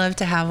 I would love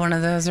to have one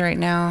of those right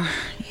now.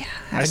 Yeah,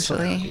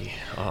 actually,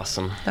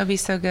 Awesome. that'd be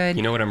so good.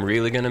 You know what I'm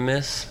really gonna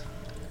miss?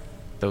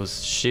 Those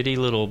shitty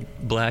little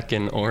black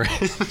and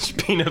orange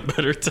peanut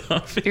butter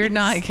toffee. You're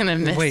not gonna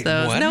miss Wait,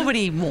 those. what?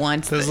 Nobody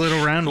wants Those those.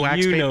 little round wax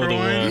You paper know the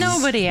ones. ones.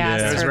 Nobody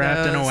asked Yeah. It's for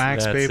wrapped in a those.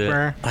 wax That's it.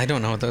 paper. I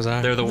don't know what those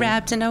are. They're the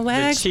Wrapped in a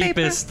wax the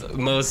paper? cheapest,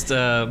 most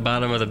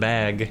bottom of the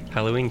bag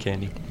Halloween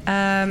candy.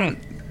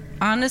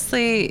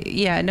 Honestly,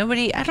 yeah,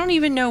 nobody. I don't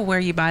even know where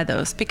you buy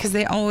those because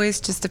they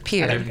always just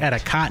appear. At a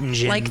cotton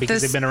gin Like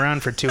because this- they've been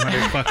around for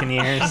 200 fucking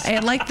years. I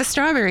like the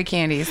strawberry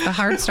candies, the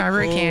hard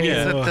strawberry candies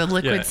yeah. with the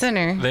liquid Yeah.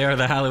 center. They are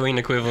the Halloween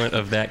equivalent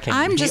of that candy.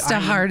 I'm just a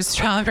hard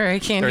strawberry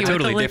candy They're a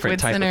with totally the liquid different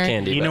type center. of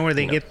candy. You know but, where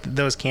they get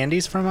those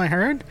candies from, I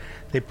heard?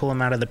 They pull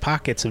them out of the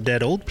pockets of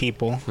dead old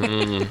people.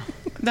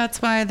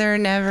 That's why they're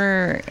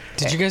never.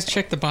 Did you guys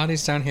check the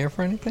bodies down here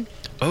for anything?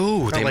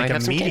 Oh, they like might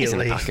have some candies in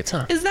the immediately. pockets,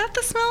 huh? Is that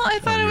the smell? I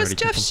thought you it was already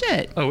Jeff's took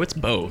shit. Oh, it's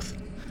both.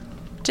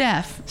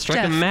 Jeff. Strike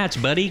Jeff. a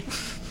match, buddy.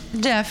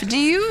 Jeff, do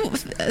you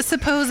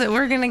suppose that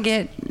we're gonna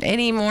get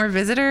any more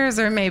visitors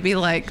or maybe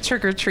like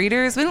trick or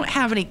treaters? We don't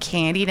have any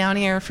candy down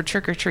here for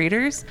trick or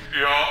treaters.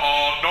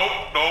 Yeah, nope.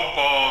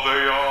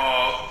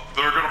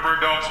 They're gonna bring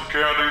down some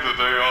candy that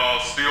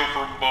they steal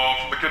from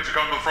the kids who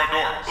come to the front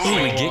door.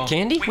 Oh, we get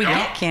candy? We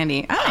get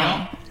candy.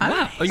 Oh,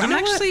 Wow. Oh, you I'm know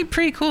what? actually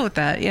pretty cool with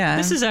that. Yeah,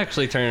 This is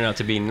actually turning out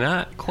to be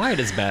not quite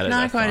as bad as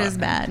I not quite thought. as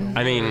bad.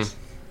 I mean,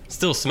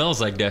 still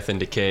smells like death and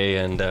decay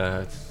and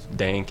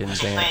dank and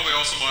damp. Probably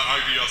also my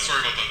IBS. Sorry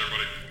about that,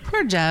 everybody.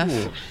 Poor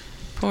Jeff.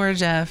 Poor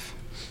Jeff.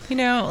 You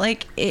know,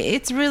 like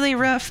it's really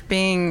rough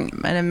being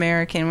an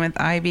American with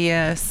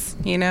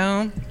IBS. You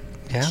know.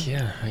 Yeah.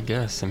 Yeah, I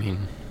guess. I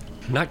mean,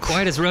 not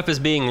quite as rough as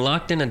being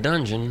locked in a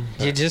dungeon.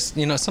 You just,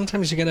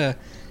 sometimes you gotta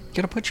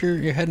put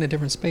your head in a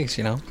different space,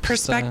 Just,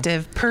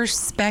 Perspective.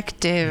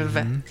 Perspective.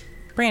 Mm-hmm.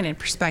 Brandon,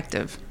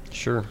 perspective.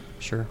 Sure.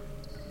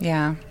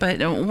 Yeah, but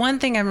one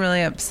thing I'm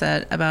really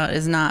upset about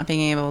is not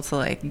being able to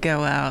like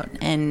go out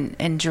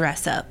and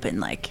dress up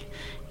and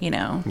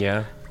Yeah.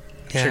 yeah.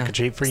 Trick or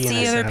treat for UNICEF.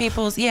 see other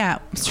people's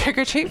trick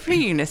or treat for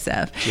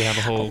UNICEF. You have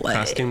a whole What?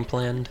 costume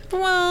planned?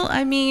 Well,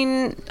 I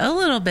mean, a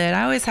little bit.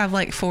 I always have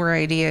like 4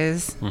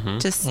 ideas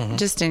Mm-hmm.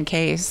 just in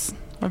case.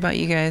 What about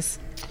you guys?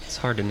 It's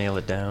hard to nail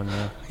it down,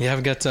 yeah. Yeah,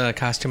 I've got a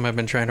costume I've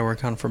been trying to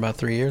work on for about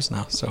 3 years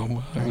now,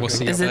 so we'll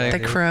see. Is if it I-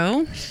 the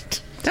crow?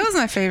 That was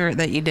my favorite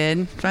that you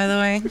did, by the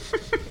way.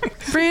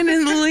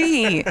 Brandon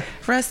Lee,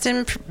 rest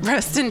in priest.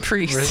 Resident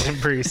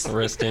priest.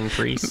 Rest in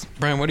peace.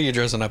 Brian, what are you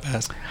dressing up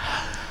as?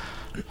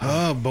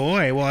 Oh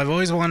boy. Well, I've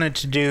always wanted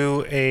to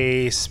do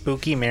a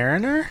spooky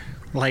mariner,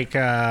 like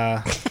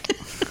a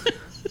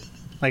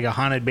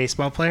haunted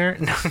baseball player.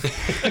 No,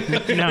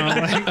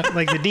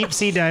 like the deep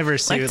sea diver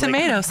suit. Like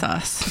tomato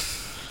sauce.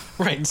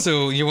 Right,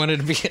 so you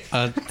wanted to be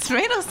a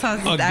Tomato sauce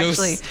is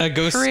actually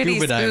ghost pretty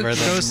scuba diver.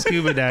 spooky. Then. Ghost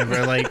scuba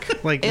diver, like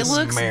It this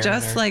looks mariner.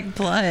 just like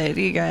blood,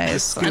 you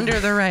guys, under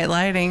the right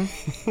lighting.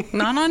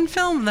 Not on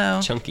film,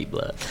 though. Chunky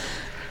blood.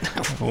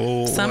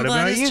 Oh, Some what blood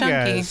about is you chunky.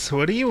 guys?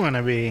 What do you want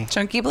to be?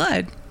 Chunky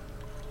blood.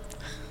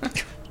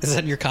 Is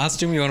that your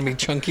costume? You want to be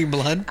chunky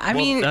blood? I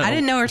mean, I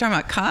didn't know we were talking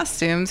about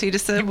costumes. He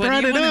just said, what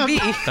brought do you it want to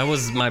up. be? That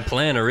was my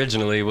plan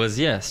originally. Was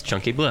yes,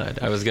 chunky blood.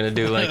 I was gonna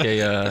do like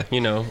a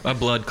a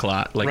blood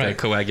clot, like a Right.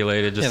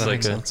 coagulated, Yeah, just that like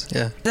makes a. sense.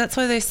 Yeah. That's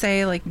why they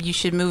say, like, you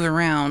should move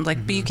around.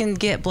 Like, but you can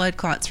get blood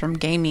clots from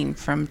gaming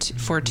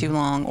for too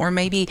long. Or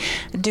maybe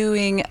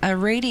doing a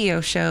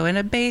radio show in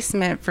a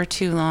basement for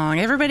too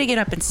long. Everybody get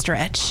up and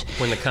stretch.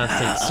 When the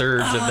constant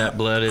surge of that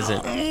blood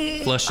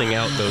isn't flushing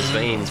out those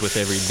veins with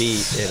every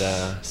beat,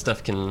 it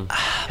stuff can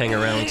hang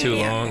around too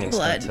long and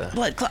start to.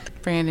 Blood clot.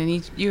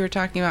 Brandon, you were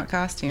talking about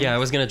costumes. Yeah, I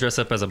was gonna dress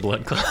up as a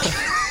blood clot.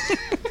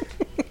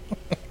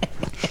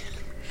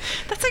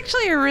 That's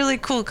actually a really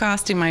cool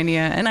costume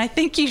idea, and I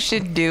think you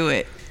should do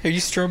it. Are you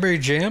strawberry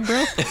jam,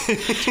 bro?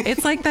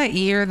 It's like that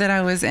year that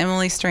I was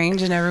Emily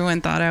Strange and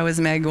everyone thought I was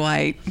Meg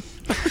White.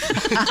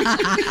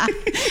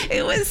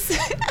 It was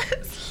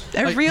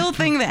a real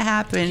thing that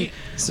happened.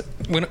 So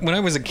when I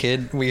was a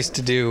kid, we used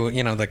to do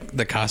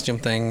the costume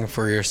thing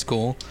for your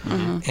school,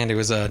 and it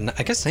was I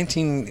guess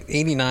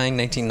 1989,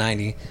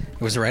 1990. It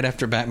was right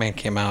after Batman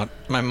came out.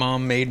 My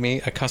mom made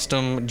me a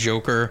custom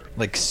Joker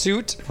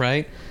suit,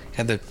 right?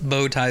 Had the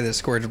bow tie that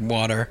squirted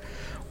water,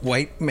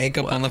 white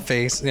makeup on the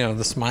face,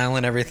 the smile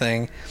and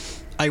everything.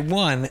 I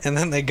won, and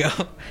then they go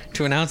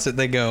to announce it.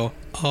 They go,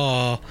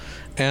 "Oh,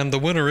 and the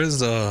winner is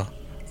the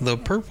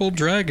purple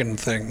dragon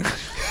thing."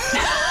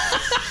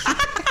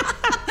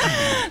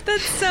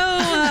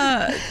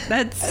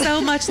 That's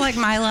so much like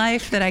my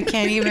life that I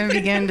can't even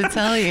begin to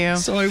tell you.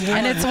 So I won.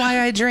 And it's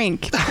why I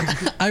drink.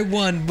 I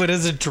won, but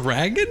as a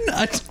dragon?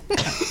 I've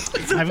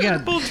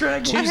got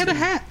two, I had a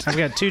hat. I've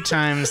got 2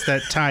 times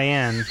that tie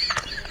in.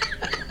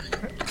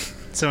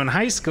 So in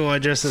high school, I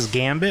dressed as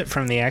Gambit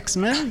from the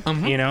X-Men,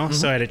 you know?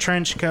 So I had a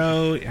trench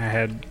coat, I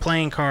had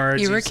playing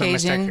cards. You were used some of my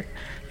Cajun.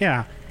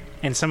 Yeah.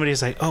 And somebody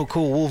was like, oh,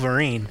 cool,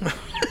 Wolverine.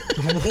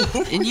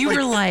 And you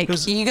were like,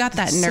 was you got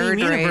that the same nerd rage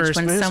universe,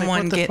 when but it was like,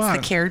 someone what the gets the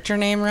fuck? character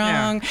name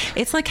wrong.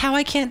 It's like how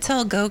I can't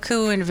tell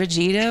Goku and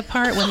Vegeta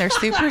apart when they're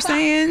Super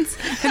Saiyans.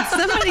 And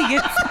somebody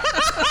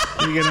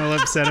gets, You're getting all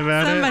upset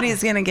about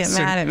somebody's going to get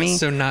mad at me.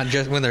 So not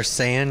just when they're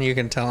saying, you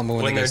can tell them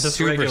when they're they just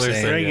super regular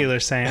it? Saiyan. Regular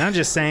Saiyan. I'm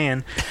just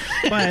saying.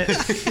 But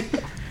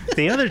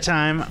the other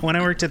time, when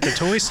I worked at the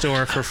toy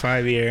store for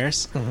 5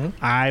 years,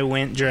 I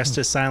went dressed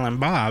as Silent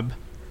Bob,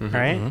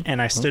 right?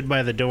 And I stood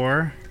by the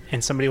door,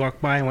 and somebody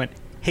walked by and went,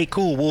 hey,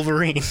 cool,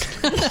 Wolverine. You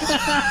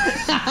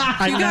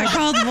got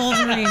called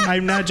Wolverine.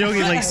 I'm not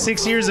joking, like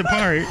 6 years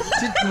apart.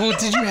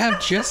 Did you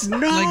have just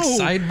like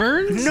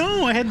sideburns?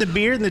 No, I had the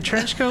beard and the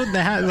trench coat and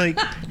the hat. Like,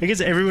 I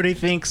guess everybody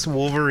thinks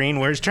Wolverine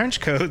wears trench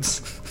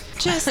coats.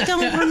 Just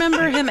don't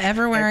remember him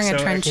ever wearing a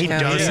So trench he coat.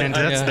 doesn't.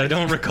 That's I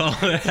don't recall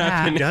that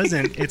happening. He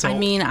doesn't. It's I all,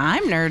 mean,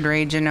 I'm nerd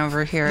raging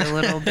over here a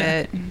little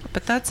bit,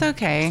 but that's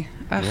okay.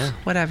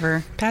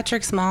 Whatever.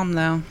 Patrick's mom,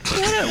 though.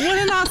 What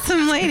an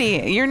awesome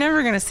lady. You're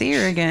never going to see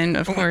her again,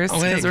 of course,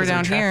 because we're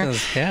down here. In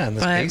this But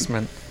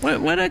basement.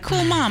 What a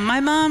cool mom.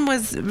 My mom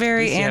was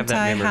very At least you have that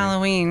memory.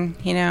 anti-Halloween,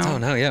 you know. Oh,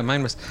 no, yeah,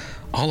 mine was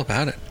all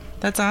about it.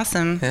 That's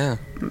awesome. Yeah.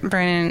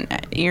 Brandon,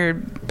 your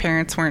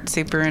parents weren't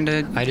super into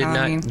I did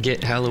Halloween. not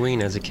get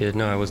Halloween as a kid.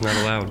 No, I was not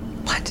allowed.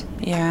 What?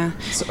 Yeah.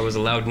 So I was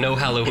allowed no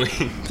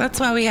Halloween. That's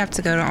why we have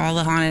to go to all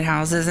the haunted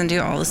houses and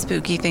do all the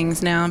spooky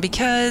things now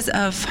because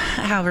of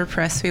how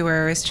repressed we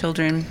were as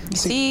children. You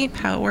see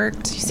how it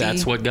worked? You see?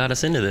 That's what got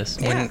us into this.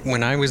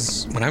 When I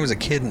was a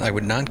kid, I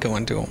would not go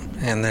into them.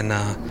 And then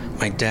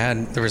my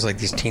dad, there was like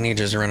these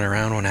teenagers running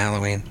around one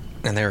Halloween,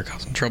 and they were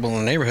causing trouble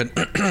in the neighborhood.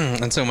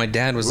 And so my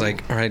dad was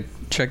like, all right,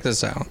 check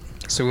this out.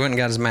 So we went and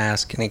got his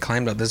mask, and he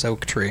climbed up this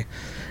oak tree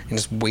and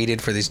just waited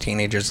for these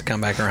teenagers to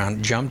come back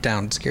around, jumped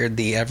down, scared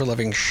the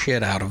ever-loving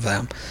shit out of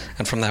them.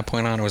 And from that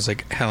point on, it was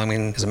like,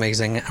 Halloween is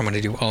amazing. I'm going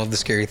to do all of the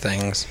scary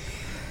things.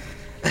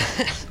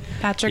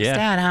 Patrick's Yeah.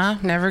 dad, huh?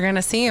 Never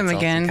gonna see him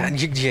again. God,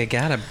 you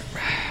gotta...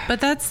 But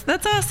that's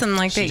awesome.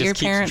 Like She that just your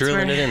keeps parents were.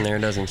 drilling it in there,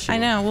 doesn't she? I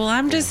know. Well,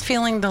 I'm just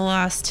feeling the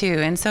loss too,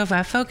 and so if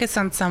I focus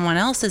on someone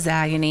else's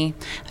agony,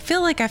 I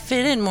feel like I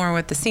fit in more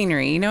with the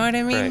scenery. You know what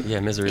I mean? Right, yeah,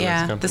 misery loves Yeah,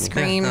 company. the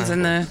screams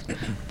and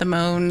the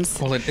moans,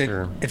 Well,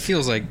 Sure. it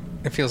feels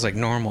like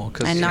normal.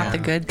 Cause, and not the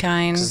good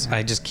kind.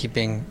 I just keep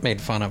being made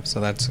fun of, so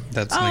that's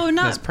Oh, like,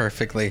 not- that's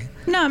perfectly...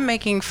 Not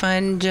making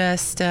fun,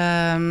 just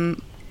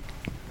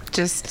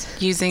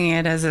using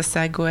it as a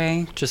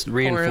segue. Just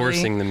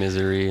reinforcing the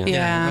misery. And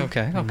Yeah.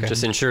 Okay.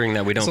 Just ensuring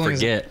that we don't As long as-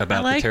 forget about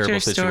I the liked terrible your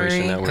situation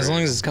story. that we're As long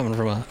in. as it's coming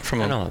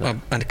from And all that.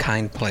 a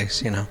kind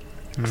place, you know.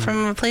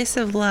 From a place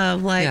of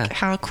love, like Yeah.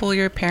 how cool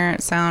your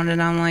parents sound, and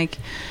I'm like,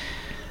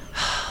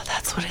 oh,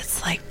 that's what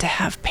it's like to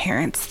have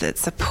parents that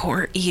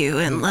support you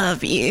and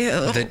love you.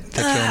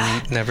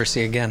 That you'll never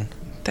see again.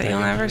 That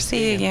you'll never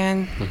see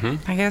again.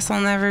 I guess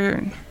I'll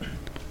never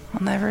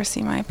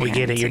see my parents. we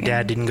get it. Your again.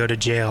 dad didn't go to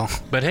jail.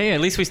 But hey,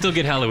 at least we still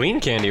get Halloween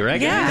candy, right?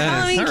 Yeah, guys?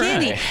 Halloween All right.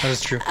 candy. That is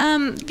true.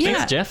 Yeah.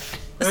 Thanks, Jeff.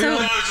 Hey So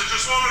guys,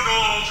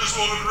 I just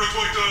wanted real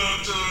quick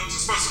to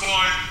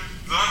specify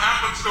that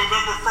happens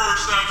November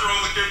 1st after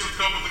all the kids have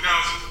come to the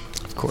house.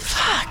 Of course.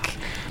 fuck.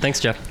 Thanks,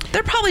 Jeff.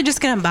 They're probably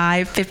just gonna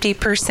buy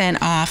 50%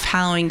 off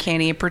Halloween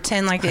candy and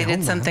pretend like they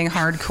did something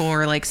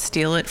hardcore, like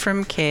steal it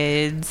from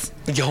kids.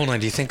 Yo, hold on.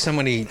 Do you think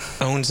somebody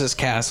owns this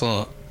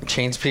castle,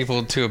 chains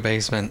people to a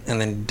basement, and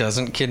then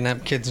doesn't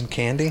kidnap kids and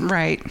candy?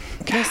 Right.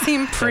 They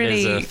seem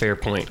pretty. That is a fair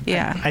point.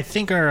 Yeah. I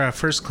think our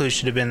first clue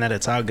should have been that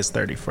it's August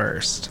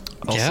 31st.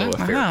 Also Yeah? a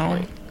fair Wow.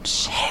 point.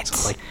 Shit.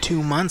 Like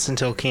 2 months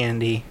until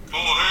candy. Oh,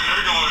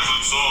 hey guys,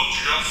 it's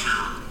Jeff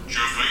here.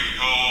 Jeff A.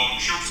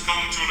 Show's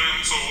coming to an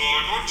end, so go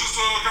ahead, just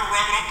kind of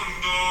wrap it up and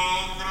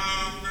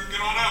we're gonna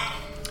get on out.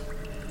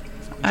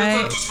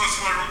 Just to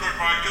specify real quick,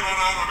 by get on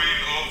out, I mean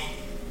of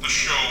the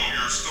show.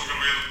 You're still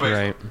gonna be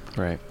in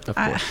the Right. Of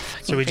course.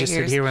 So we just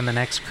sit here when the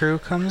next crew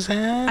comes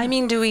in? I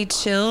mean, do we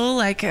chill?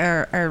 Like,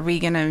 are we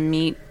gonna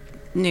meet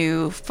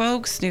new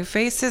folks, new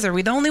faces? Are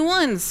we the only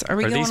ones? Are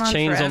we Are going these on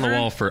chains forever? on the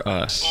wall for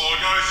us? Guys, yeah,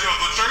 the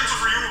chains are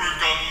for you. We've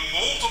got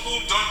multiple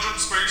dungeon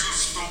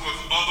spaces filled with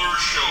other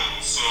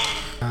shows, so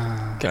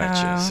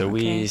Gotcha. Oh, So we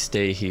okay.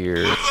 stay here.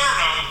 there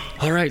now.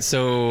 All right.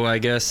 So I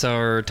guess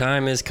our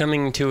time is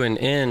coming to an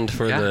end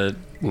for the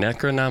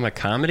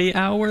Necronomicomedy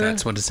Hour.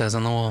 That's what it says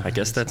on the wall. I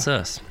guess that's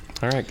us.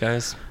 All right,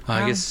 guys.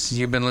 I guess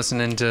you've been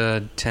listening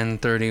to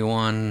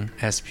 1031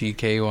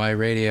 SPKY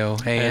Radio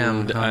AM.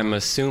 And I'm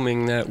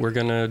assuming that we're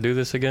gonna do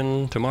this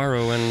again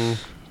tomorrow and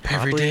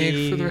every day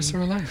probably for the rest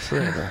of our life.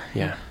 forever.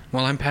 Yeah.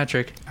 Well, I'm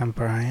Patrick. I'm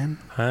Brian.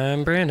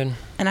 I'm Brandon.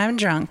 And I'm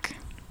drunk.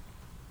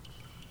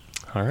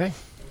 All right.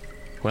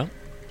 Well,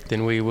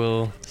 then we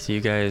will see you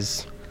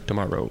guys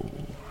tomorrow.